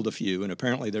 They've sold a few, and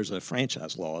apparently there's a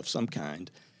franchise law of some kind.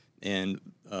 And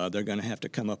they're going to have to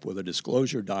come up with a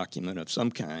disclosure document of some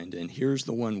kind. And here's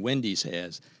the one Wendy's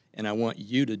has, and I want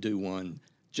you to do one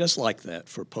just like that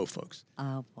for Po Folks.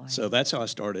 Oh, boy. So that's how I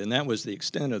started, and that was the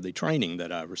extent of the training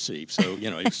that I received. So,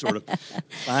 it's sort of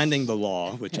finding the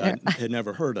law, which I had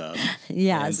never heard of,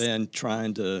 Yes. and then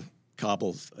trying to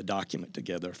cobble a document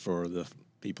together for the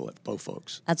people at Po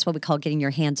Folks. That's what we call getting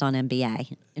your hands on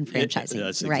MBA in franchising.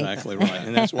 That's right? exactly right,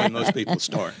 and that's why most people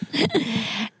start.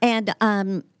 And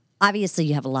obviously,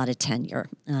 you have a lot of tenure,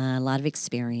 a lot of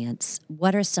experience.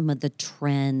 What are some of the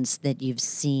trends that you've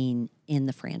seen in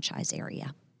the franchise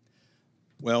area?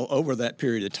 Well, over that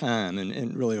period of time,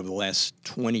 and really over the last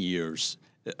 20 years,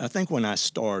 I think when I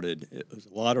started, it was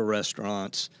a lot of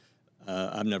restaurants.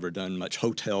 I've never done much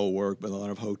hotel work, but a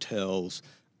lot of hotels,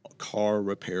 car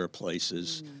repair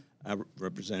places. I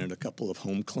represented a couple of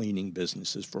home cleaning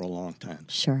businesses for a long time.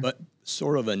 Sure. But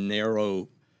sort of a narrow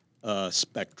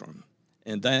spectrum.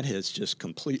 And that has just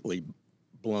completely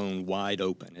blown wide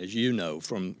open, as you know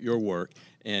from your work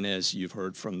and as you've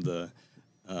heard from the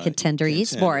Contender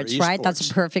eSports, right? That's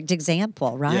a perfect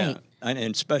example, right? Yeah,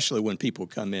 and especially when people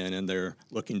come in and they're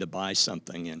looking to buy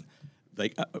something, and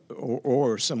they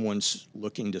or someone's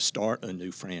looking to start a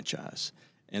new franchise,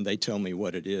 and they tell me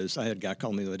what it is. I had a guy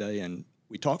call me the other day, and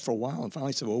we talked for a while, and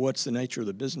finally said, "Well, what's the nature of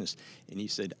the business?" And he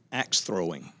said, "Axe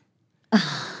throwing."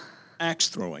 Axe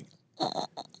throwing.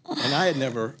 And I had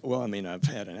never, I've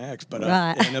had an axe, but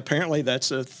Right. And apparently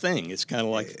that's a thing. It's kind of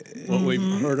like what we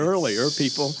heard earlier.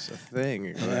 People It's a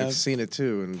thing. have I've seen it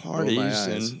too. And parties, roll my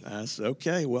eyes. and I said,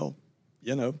 okay, well,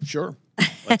 sure,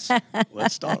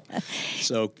 let's talk.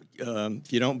 So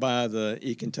if you don't buy the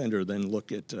e-contender, then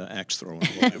look at axe throwing.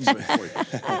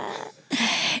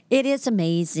 It is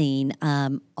amazing,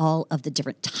 all of the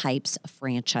different types of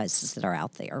franchises that are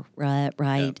out there,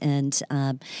 right? Yeah.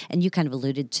 And you kind of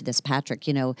alluded to this, Patrick.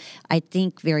 I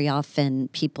think very often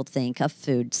people think of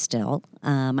food still.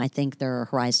 I think their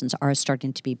horizons are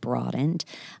starting to be broadened.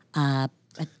 But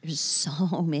there's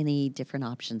so many different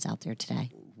options out there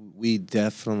today. We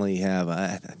definitely have,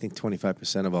 I think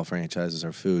 25% of all franchises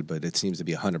are food, but it seems to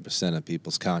be 100% of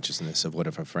people's consciousness of what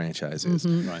a franchise is.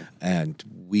 Right. And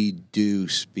we do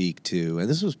speak to, and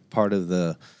this was part of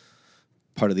the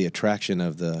attraction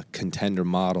of the contender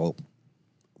model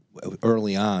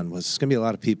early on, was there's going to be a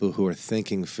lot of people who are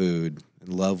thinking food,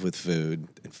 in love with food,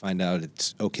 and find out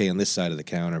it's okay on this side of the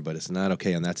counter, but it's not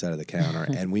okay on that side of the counter.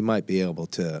 And we might be able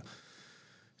to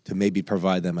maybe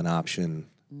provide them an option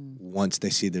once they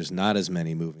see there's not as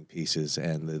many moving pieces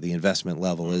and the investment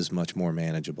level is much more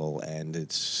manageable, and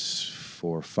it's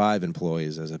for 5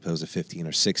 employees as opposed to 15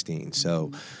 or 16. So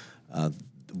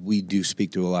we do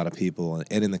speak to a lot of people,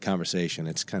 and in the conversation,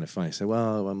 it's kind of funny. Say,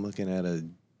 well, I'm looking at a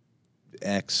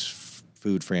X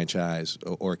food franchise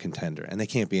or contender, and they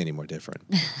can't be any more different.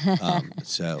 But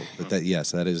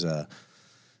that is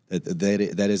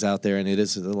that is out there, and it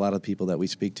is a lot of people that we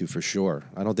speak to for sure.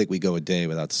 I don't think we go a day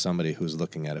without somebody who's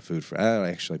looking at a food.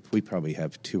 Actually, we probably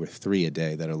have 2 or 3 a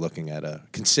day that are looking at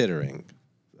considering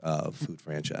food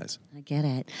franchise. I get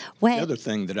it. The other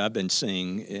thing that I've been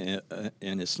seeing,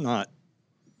 and it's not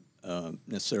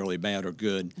necessarily bad or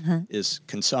good, is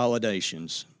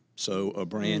consolidations. So a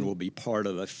brand will be part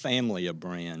of a family of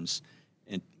brands,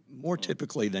 and more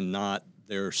typically than not,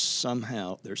 they're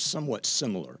somewhat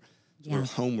similar. Yeah. Or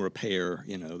home repair,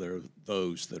 there are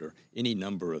those that are any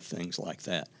number of things like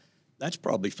that. That's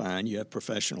probably fine. You have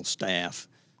professional staff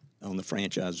on the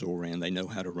franchisor end. They know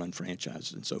how to run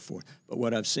franchises and so forth. But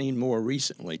what I've seen more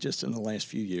recently, just in the last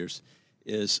few years,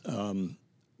 is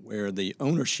where the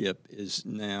ownership is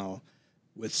now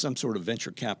with some sort of venture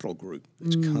capital group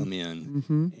that's come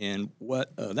in. And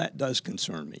what that does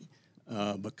concern me.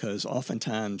 Because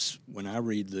oftentimes when I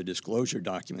read the disclosure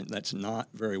document, that's not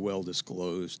very well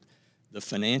disclosed. The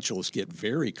financials get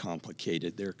very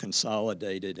complicated. They're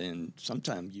consolidated, and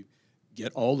sometimes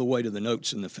get all the way to the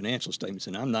notes in the financial statements,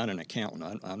 and I'm not an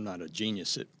accountant, I'm not a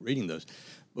genius at reading those,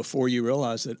 before you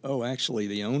realize that, oh, actually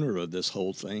the owner of this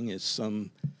whole thing is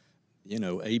some,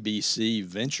 ABC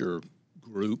venture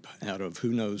group out of who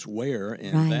knows where,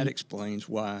 and that explains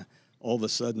why all of a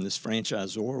sudden this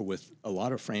franchisor with a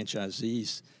lot of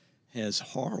franchisees has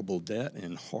horrible debt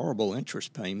and horrible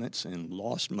interest payments and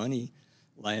lost money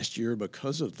last year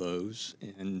because of those.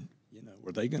 And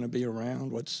are they going to be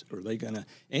around?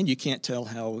 And you can't tell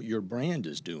how your brand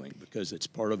is doing because it's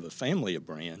part of a family of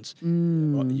brands.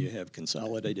 You have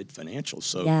consolidated financials.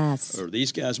 So are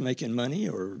these guys making money?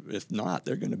 Or if not,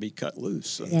 they're going to be cut loose.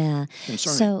 So concerning.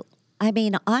 So,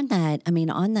 on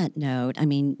that note,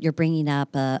 you're bringing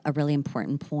up a really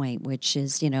important point, which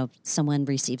is, someone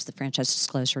receives the franchise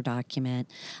disclosure document.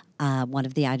 One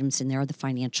of the items in there are the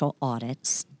financial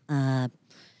audits.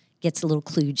 Gets a little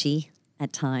kludgy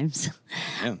at times.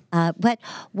 Yeah. But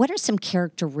what are some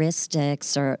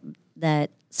characteristics that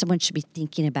someone should be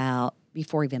thinking about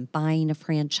before even buying a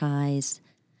franchise?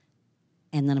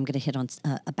 And then I'm going to hit on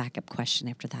a backup question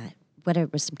after that. What are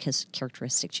some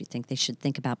characteristics you think they should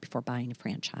think about before buying a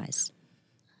franchise?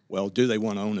 Well, do they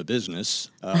want to own a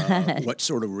business? What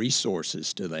sort of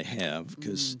resources do they have?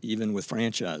 Because even with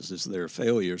franchises, there are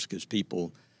failures because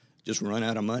people just run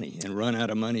out of money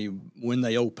when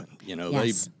they open.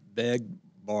 They begged,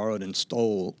 borrowed, and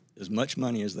stole as much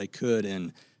money as they could,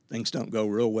 and things don't go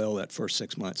real well that first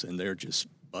 6 months, and they're just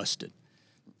busted.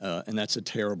 And that's a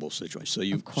terrible situation. So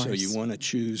you want to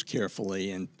choose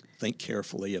carefully and think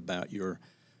carefully about your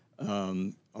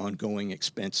ongoing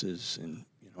expenses. And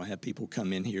I have people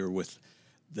come in here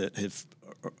that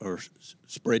are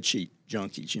spreadsheet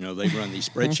junkies. They run these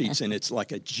spreadsheets, and it's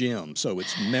like a gym. So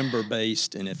it's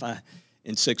member-based, and if I,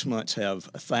 in 6 months, have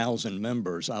 1,000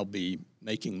 members, I'll be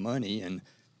making money. And,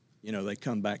 they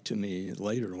come back to me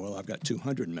later, well, I've got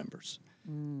 200 members.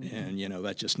 And,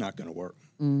 that's just not going to work.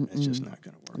 It's just not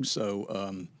going to work.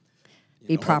 So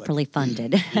be properly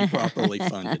funded. Be properly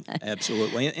funded,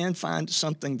 absolutely. And find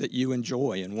something that you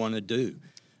enjoy and want to do.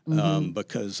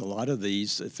 Because a lot of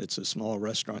these, if it's a small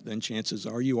restaurant, then chances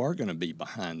are you are going to be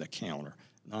behind the counter,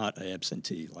 not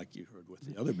absentee like you heard with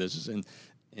the other business.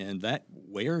 And that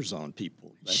wears on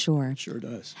people. That sure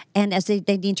does. And as they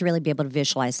need to really be able to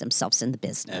visualize themselves in the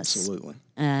business. Absolutely.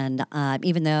 And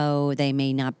even though they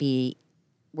may not be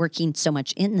working so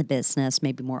much in the business,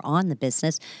 maybe more on the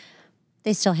business,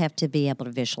 they still have to be able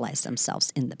to visualize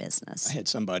themselves in the business. I had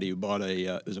somebody who bought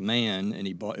it was a man, and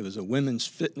it was a women's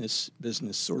fitness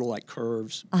business, sort of like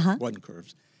Curves, wasn't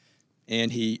Curves.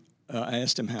 And I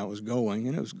asked him how it was going,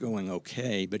 and it was going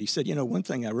okay. But he said, one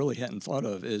thing I really hadn't thought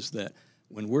of is that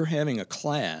when we're having a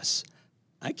class,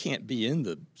 I can't be in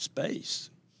the space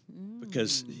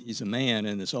because he's a man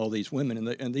and there's all these women,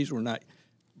 and these were not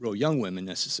real young women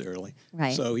necessarily.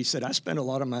 Right. So he said, I spent a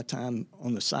lot of my time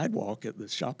on the sidewalk at the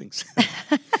shopping center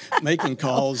making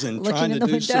calls and trying to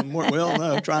do some more. Well,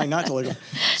 no, trying not to look.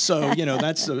 So,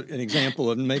 that's an example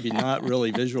of maybe not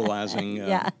really visualizing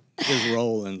his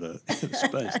role in the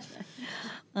space.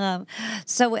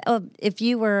 So if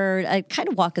you were, kind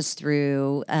of walk us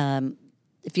through,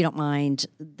 if you don't mind,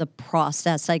 the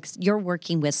process. Like you're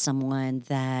working with someone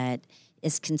that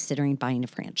is considering buying a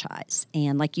franchise.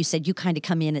 And like you said, you kind of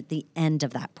come in at the end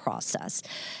of that process.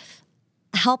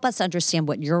 Help us understand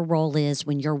what your role is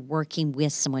when you're working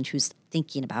with someone who's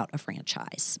thinking about a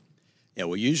franchise. Yeah,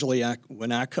 well, usually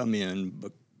when I come in,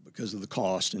 because of the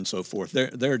cost and so forth,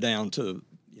 they're down to,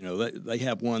 they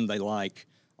have one they like.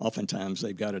 Oftentimes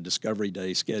they've got a discovery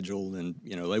day scheduled, and,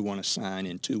 they want to sign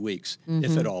in 2 weeks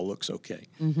if it all looks okay.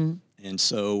 And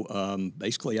so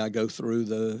basically I go through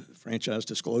the franchise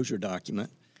disclosure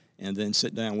document and then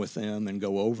sit down with them and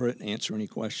go over it, answer any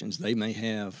questions they may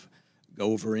have,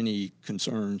 go over any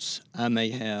concerns I may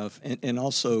have, and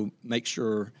also make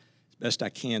sure as best I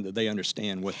can that they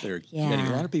understand what they're getting.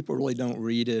 A lot of people really don't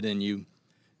read it, and you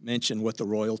mention what the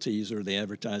royalties or the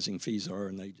advertising fees are,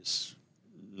 and they just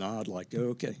nod like, oh,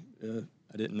 okay,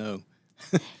 I didn't know.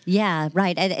 Yeah,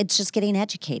 right. And it's just getting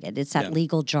educated. It's that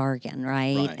legal jargon,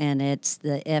 right? And it's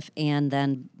the if and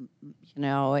then,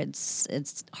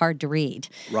 it's hard to read.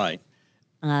 Right.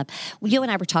 You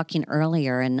and I were talking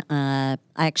earlier, and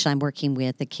I'm working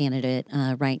with a candidate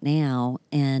right now,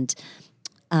 and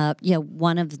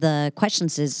one of the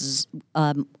questions is,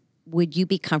 would you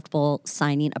be comfortable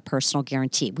signing a personal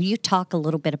guarantee? Will you talk a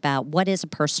little bit about what is a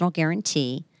personal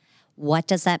guarantee? What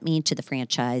does that mean to the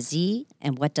franchisee,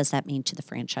 and what does that mean to the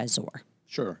franchisor?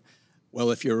 Sure. Well,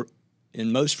 if you're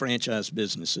in most franchise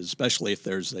businesses, especially if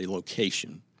there's a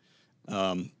location,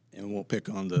 and we'll pick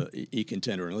on the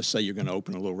e-contender, and let's say you're going to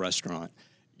open a little restaurant,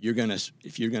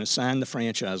 if you're gonna sign the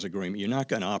franchise agreement, you're not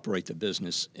going to operate the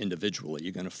business individually.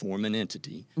 You're going to form an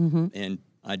entity and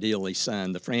ideally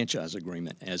sign the franchise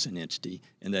agreement as an entity,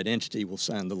 and that entity will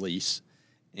sign the lease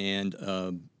and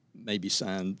maybe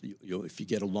sign, if you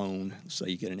get a loan, say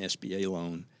you get an SBA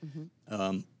loan,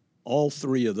 all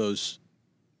three of those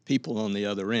people on the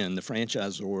other end, the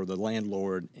franchisor, the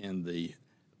landlord, and the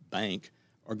bank,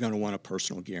 are going to want a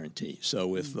personal guarantee.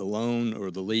 So if the loan or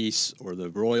the lease or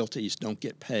the royalties don't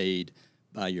get paid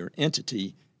by your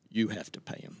entity, you have to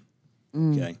pay them.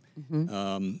 Okay,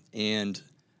 and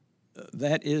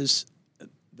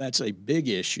that's a big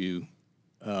issue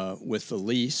with the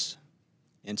lease,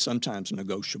 and sometimes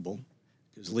negotiable,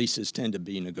 because leases tend to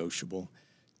be negotiable.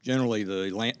 Generally,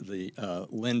 the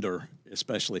lender,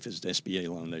 especially if it's an SBA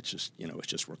loan, it's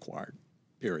just required.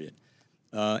 Period.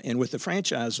 And with the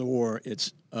franchisor,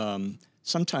 it's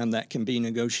sometimes that can be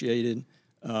negotiated.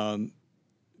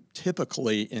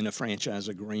 Typically, in a franchise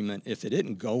agreement, if it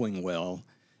isn't going well,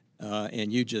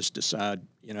 and you just decide,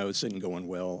 it isn't going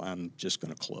well, I'm just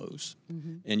going to close.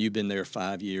 And you've been there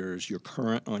 5 years, you're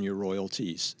current on your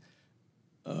royalties,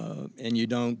 and you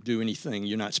don't do anything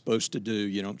you're not supposed to do.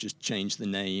 You don't just change the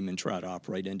name and try to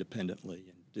operate independently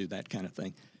and do that kind of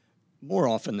thing. More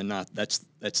often than not, that's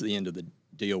the end of the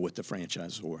deal with the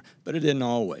franchisor, but it isn't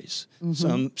always.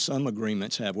 Some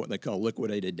agreements have what they call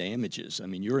liquidated damages. I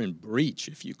mean, you're in breach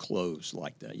if you close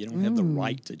like that. You don't have the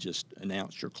right to just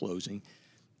announce you're closing.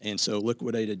 And so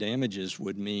liquidated damages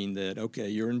would mean that, okay,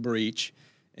 you're in breach,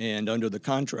 and under the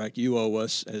contract, you owe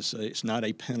us, it's not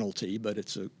a penalty, but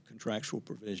it's a contractual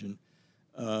provision,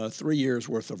 3 years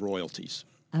worth of royalties.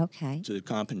 Okay. To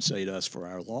compensate us for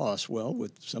our loss. Well,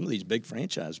 with some of these big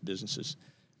franchise businesses,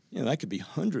 that could be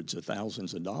hundreds of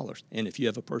thousands of dollars. And if you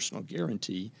have a personal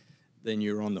guarantee, then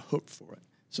you're on the hook for it.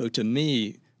 So to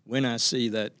me, when I see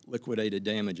that liquidated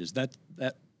damages, that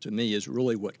to me is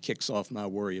really what kicks off my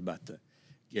worry about the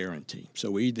guarantee.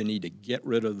 So we either need to get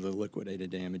rid of the liquidated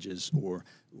damages or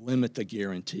limit the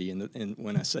guarantee. And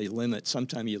when I say limit,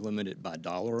 sometimes you limit it by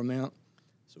dollar amount.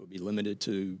 So it would be limited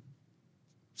to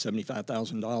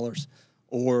 $75,000,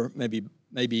 or maybe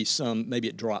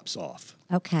it drops off.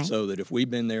 Okay. So that if we've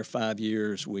been there 5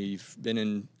 years, we've been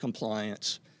in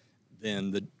compliance,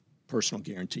 then the personal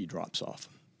guarantee drops off.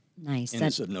 Nice. And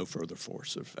it's of no further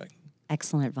force or effect.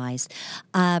 Excellent advice.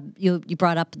 You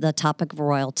brought up the topic of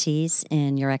royalties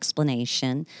in your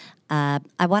explanation. I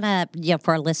want to,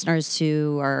 for our listeners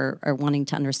who are wanting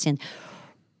to understand,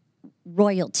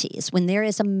 royalties, when there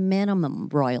is a minimum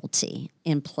royalty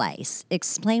in place,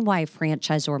 explain why a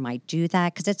franchisor might do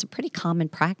that, because it's a pretty common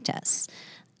practice.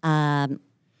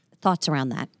 Thoughts around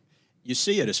that? You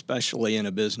see it especially in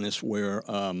a business where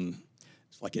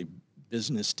it's like a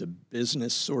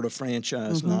business-to-business sort of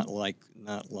franchise, not like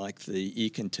the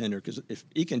eContender, because if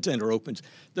eContender opens,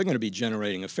 they're going to be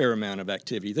generating a fair amount of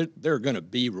activity. There are going to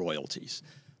be royalties.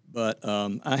 But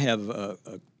I have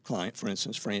a client, for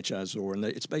instance, franchisor, and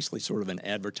it's basically sort of an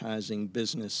advertising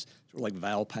business, sort of like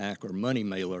Valpak or Money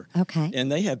Mailer. Okay.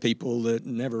 And they have people that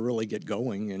never really get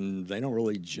going, and they don't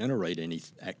really generate any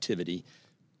activity.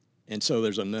 And so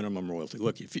there's a minimum royalty.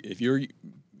 Look, if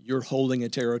you're holding a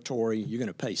territory, you're going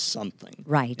to pay something.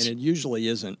 Right. And it usually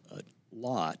isn't a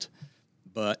lot,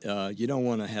 but you don't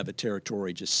want to have a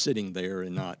territory just sitting there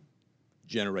and not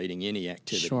generating any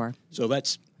activity. Sure. So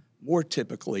that's more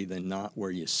typically than not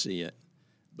where you see it.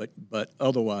 But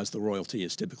otherwise, the royalty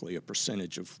is typically a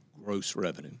percentage of gross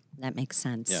revenue. That makes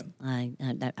sense. Yeah.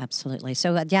 That absolutely.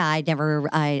 So I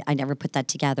never put that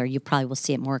together. You probably will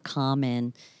see it more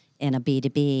common in a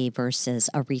B2B versus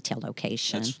a retail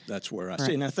location. That's where I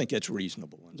see it, and I think it's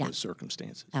reasonable in those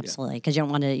circumstances. Absolutely, because you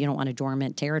don't want a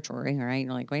dormant territory, right?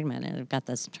 You're like, wait a minute, I've got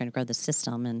this, trying to grow the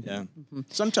system, and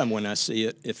Sometimes when I see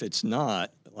it, if it's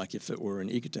not, like if it were an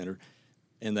e-contender,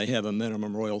 and they have a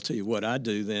minimum royalty, what I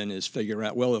do then is figure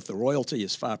out, well, if the royalty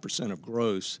is 5% of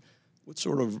gross, what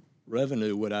sort of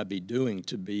revenue would I be doing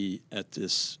to be at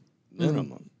this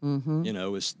minimum?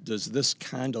 Does this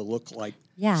kind of look like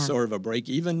sort of a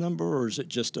break-even number, or is it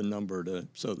just a number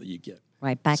so that you get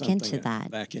back into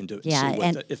that? Back into it. Yeah,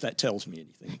 and if that tells me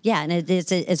anything. Yeah, and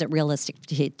is it realistic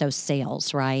to hit those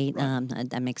sales, right?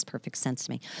 That makes perfect sense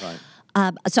to me.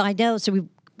 Right. So I know,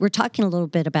 we're talking a little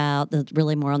bit about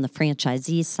really more on the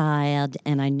franchisee side,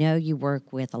 and I know you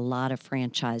work with a lot of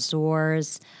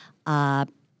franchisors,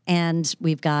 and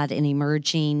we've got an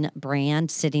emerging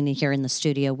brand sitting here in the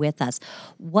studio with us.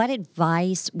 What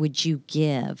advice would you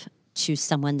give to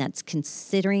someone that's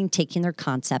considering taking their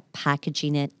concept,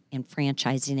 packaging it, and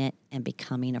franchising it, and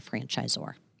becoming a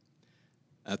franchisor?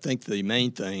 I think the main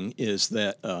thing is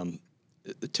that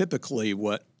typically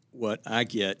what what I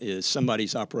get is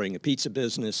somebody's operating a pizza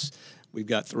business. We've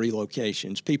got 3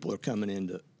 locations. People are coming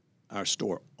into our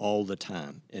store all the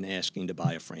time and asking to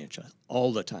buy a franchise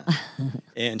all the time.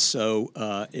 And so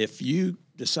if you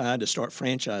decide to start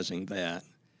franchising that,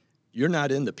 you're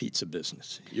not in the pizza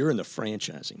business. You're in the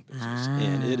franchising business.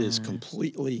 And it is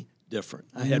completely different.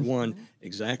 I had one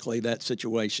exactly that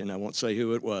situation. I won't say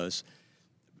who it was.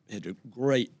 Had a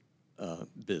great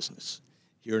business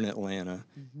here in Atlanta,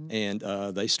 and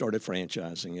they started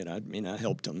franchising it. I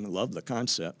helped them. I loved the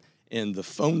concept. And the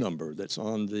phone number that's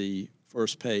on the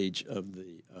first page of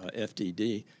the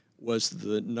FTD was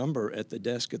the number at the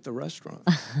desk at the restaurant.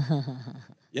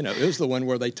 It was the one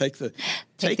where they take the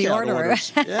takeout order.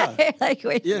 orders. Yeah, Like,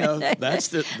 wait a minute.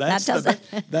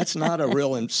 that's not a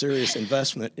real and serious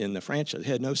investment in the franchise. They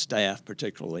had no staff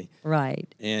particularly.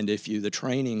 Right. And the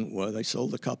training was, they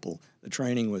sold a couple. The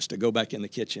training was to go back in the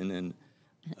kitchen and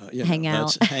hang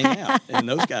out. And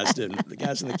those guys didn't. The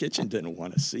guys in the kitchen didn't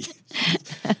want to see.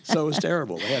 So it was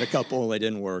terrible. They had a couple, they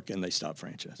didn't work, and they stopped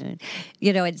franchising.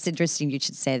 It's interesting you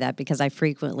should say that, because I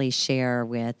frequently share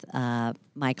with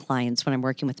my clients when I'm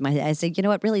working with them. I say,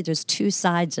 really, there's 2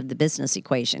 sides of the business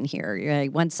equation here.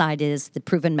 One side is the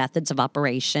proven methods of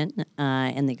operation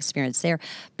and the experience there.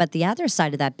 But the other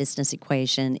side of that business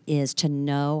equation is to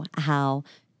know how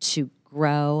to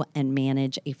grow and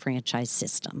manage a franchise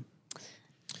system.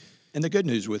 And the good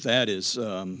news with that is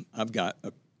I've got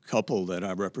a couple that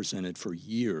I represented for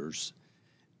years,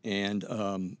 and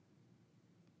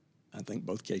I think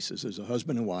both cases is a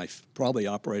husband and wife probably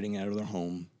operating out of their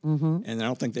home, and I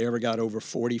don't think they ever got over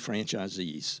 40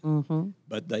 franchisees,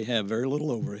 but they have very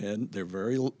little overhead. The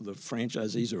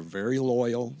franchisees are very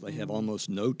loyal. They have almost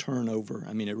no turnover.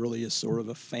 It really is sort of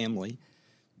a family,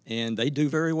 and they do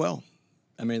very well.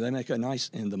 They make a nice,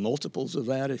 and the multiples of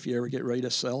that, if you ever get ready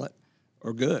to sell it,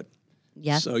 are good.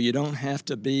 Yes. So you don't have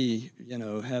to be,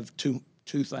 have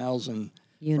 2,000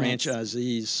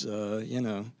 franchisees.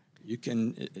 You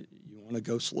want to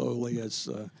go slowly, as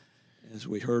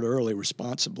we heard earlier,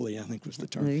 responsibly, I think was the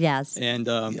term. Yes. And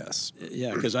Yes.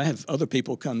 Yeah, because I have other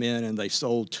people come in and they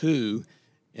sold 2,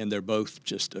 and they're both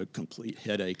just a complete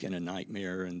headache and a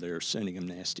nightmare, and they're sending them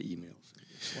nasty emails.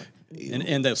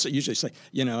 And they'll usually say,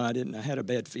 I had a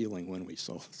bad feeling when we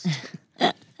sold.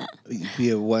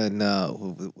 When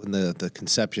the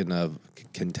conception of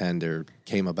Contender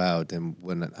came about, and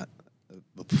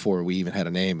before we even had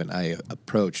a name, and I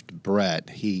approached Brett,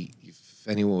 if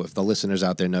the listeners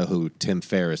out there know who Tim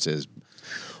Ferriss is,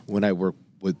 when I worked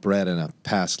with Brett in a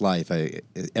past life,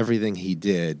 everything he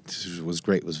did was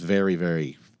great, was very,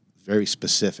 very, very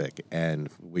specific, and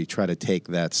we try to take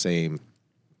that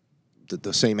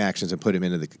the same actions and put him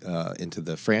into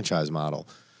the franchise model.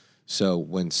 So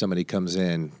when somebody comes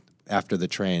in after the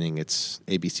training, it's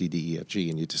A, B, C, D, E, F, G,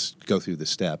 and you just go through the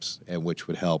steps, and which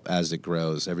would help as it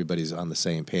grows. Everybody's on the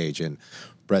same page, and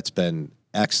Brett's been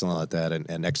excellent at that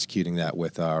and executing that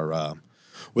with our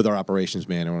operations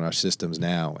manual and our systems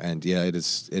now. And yeah, it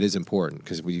is important,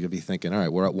 because we could be thinking, all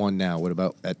right, we're at 1 now. What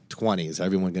about at 20? Is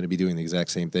everyone going to be doing the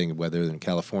exact same thing, whether in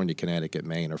California, Connecticut,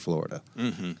 Maine, or Florida?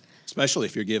 Mm-hmm. Especially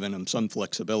if you're giving them some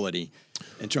flexibility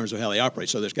in terms of how they operate.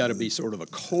 So there's got to be sort of a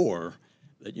core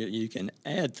that you can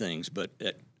add things, but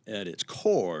at its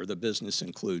core, the business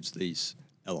includes these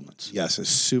elements. Yes, it's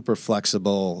super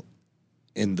flexible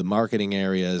in the marketing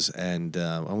areas, and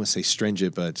I won't say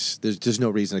stringent, but there's no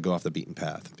reason to go off the beaten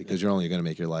path, because you're only going to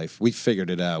make your life. We figured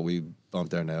it out. We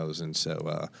bumped our nose, and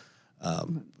so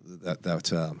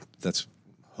that's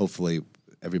hopefully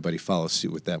everybody follows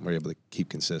suit with that, and we're able to keep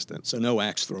consistent. So no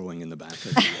axe throwing in the back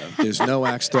of the... There's no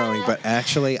axe throwing, but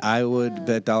actually I would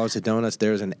bet dollars to donuts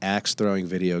there's an axe throwing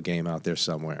video game out there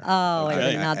somewhere. Oh, Okay. it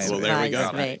would not Well, there we go.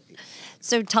 surprise me.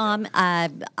 So, Tom,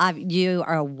 you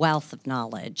are a wealth of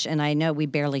knowledge, and I know we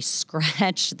barely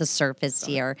scratched the surface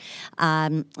here.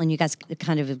 And you guys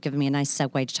kind of have given me a nice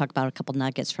segue to talk about a couple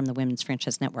nuggets from the Women's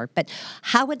Franchise Network. But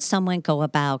how would someone go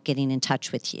about getting in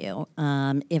touch with you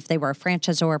if they were a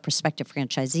franchisor or a prospective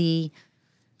franchisee?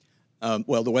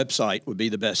 Well, the website would be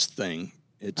the best thing,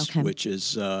 which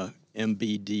is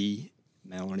MBD,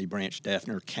 Maloney Branch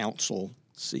Daphner Counsel,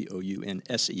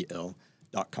 COUNSEL.com.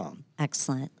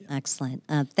 Excellent, excellent.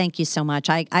 Thank you so much.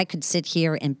 I could sit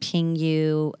here and ping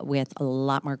you with a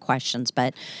lot more questions,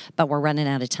 but we're running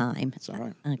out of time. It's all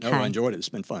right. Okay. No, I enjoyed it. It's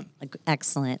been fun.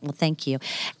 Excellent. Well, thank you.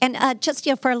 And just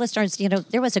for our listeners,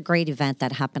 there was a great event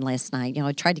that happened last night.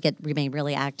 I tried to remain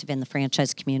really active in the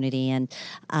franchise community, and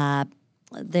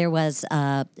there was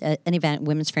an event,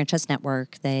 Women's Franchise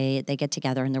Network. They get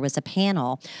together, and there was a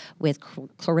panel with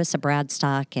Clarissa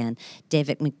Bradstock and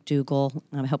David McDougall.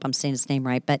 I hope I'm saying his name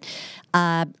right. But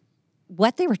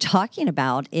what they were talking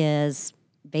about is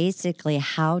basically,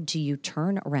 how do you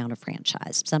turn around a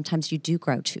franchise? Sometimes you do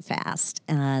grow too fast.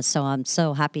 So I'm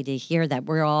so happy to hear that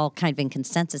we're all kind of in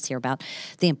consensus here about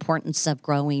the importance of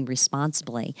growing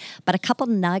responsibly. But a couple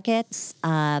nuggets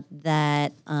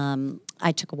that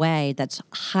I took away that's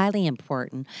highly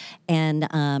important and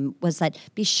was that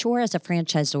be sure as a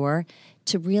franchisor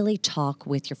to really talk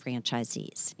with your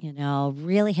franchisees,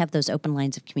 really have those open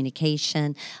lines of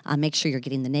communication, make sure you're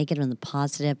getting the negative and the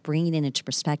positive, bringing it into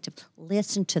perspective,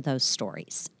 listen to those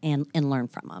stories and learn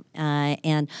from them.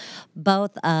 And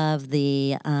both of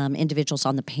the individuals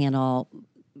on the panel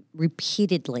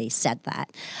repeatedly said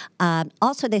that.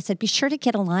 Also, they said, be sure to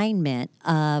get alignment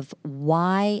of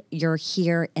why you're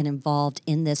here and involved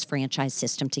in this franchise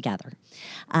system together.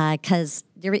 Because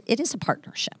it is a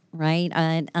partnership, right?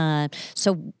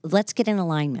 So let's get in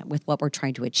alignment with what we're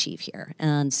trying to achieve here.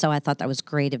 And so I thought that was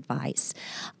great advice.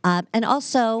 And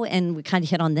also, and we kind of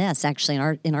hit on this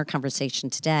actually in our conversation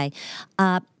today,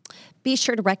 be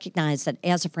sure to recognize that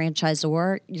as a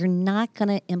franchisor, you're not going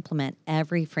to implement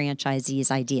every franchisee's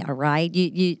idea, right?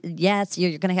 Yes,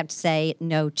 you're going to have to say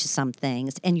no to some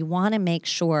things, and you want to make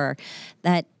sure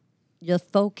that your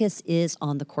focus is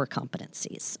on the core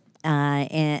competencies.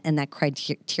 And that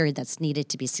criteria that's needed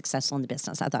to be successful in the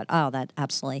business. I thought, that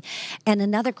absolutely. And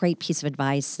another great piece of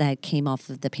advice that came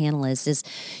off of the panel is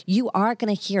you are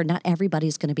going to hear not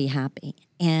everybody's going to be happy.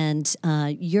 And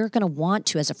you're going to want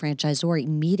to, as a franchisor,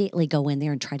 immediately go in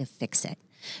there and try to fix it.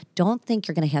 Don't think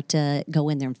you're going to have to go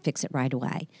in there and fix it right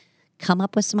away. Come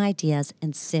up with some ideas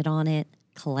and sit on it,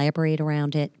 collaborate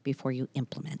around it before you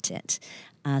implement it.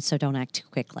 So don't act too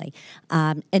quickly.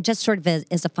 And just sort of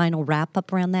as a final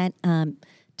wrap-up around that,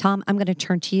 Tom, I'm going to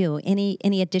turn to you.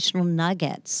 Any additional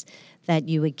nuggets that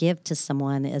you would give to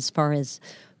someone as far as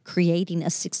creating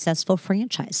a successful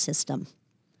franchise system?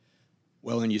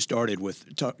 Well, and you started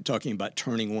with talking about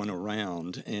turning one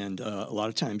around, and a lot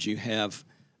of times you have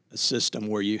a system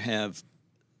where you have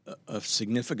a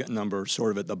significant number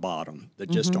sort of at the bottom that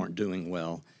just aren't doing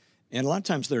well. And a lot of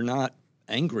times they're not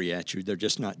angry at you, they're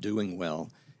just not doing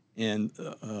well. And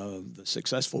the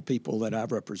successful people that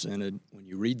I've represented, when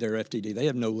you read their FDD, they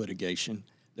have no litigation.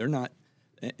 They're not,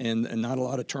 and not a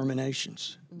lot of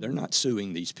terminations. They're not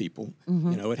suing these people.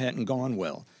 It hadn't gone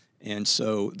well. And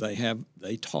so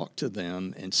they talk to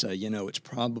them and say, it's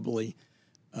probably,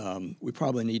 we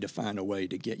probably need to find a way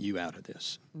to get you out of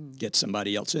this, get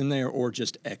somebody else in there, or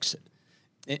just exit,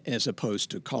 as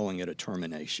opposed to calling it a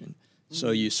termination.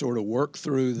 So you sort of work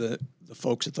through the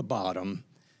folks at the bottom,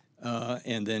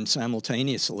 and then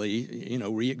simultaneously,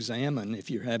 re-examine if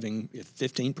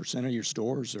 15% of your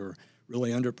stores are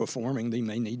really underperforming, they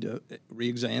may need to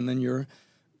re-examine your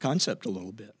concept a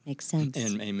little bit. Makes sense.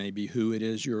 And maybe who it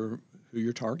is who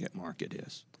your target market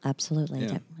is. Absolutely.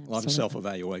 Yeah. Absolutely. A lot of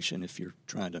self-evaluation if you're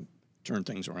trying to turn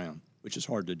things around, which is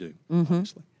hard to do,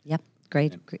 honestly. Yep.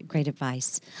 Great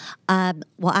advice.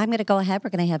 Well, I'm going to go ahead. We're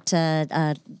going to have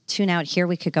to tune out here.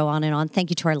 We could go on and on. Thank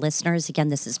you to our listeners. Again,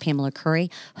 this is Pamela Curry,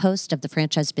 host of the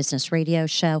Franchise Business Radio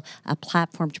Show, a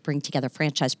platform to bring together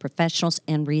franchise professionals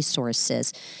and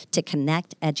resources to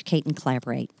connect, educate, and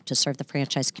collaborate to serve the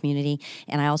franchise community.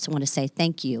 And I also want to say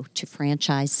thank you to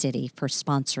Franchise City for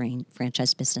sponsoring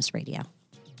Franchise Business Radio.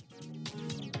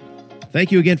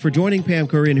 Thank you again for joining Pam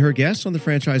Curry and her guests on the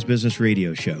Franchise Business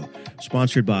Radio Show,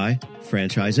 sponsored by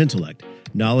Franchise Intellect,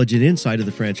 knowledge and insight of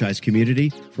the franchise community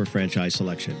for franchise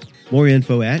selection. More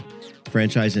info at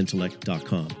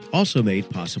franchiseintellect.com. Also made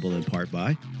possible in part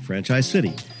by Franchise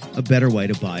City, a better way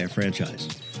to buy a franchise.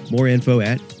 More info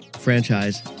at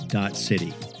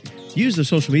franchise.city. Use the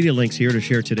social media links here to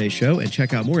share today's show and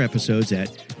check out more episodes at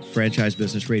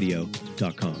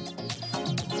franchisebusinessradio.com.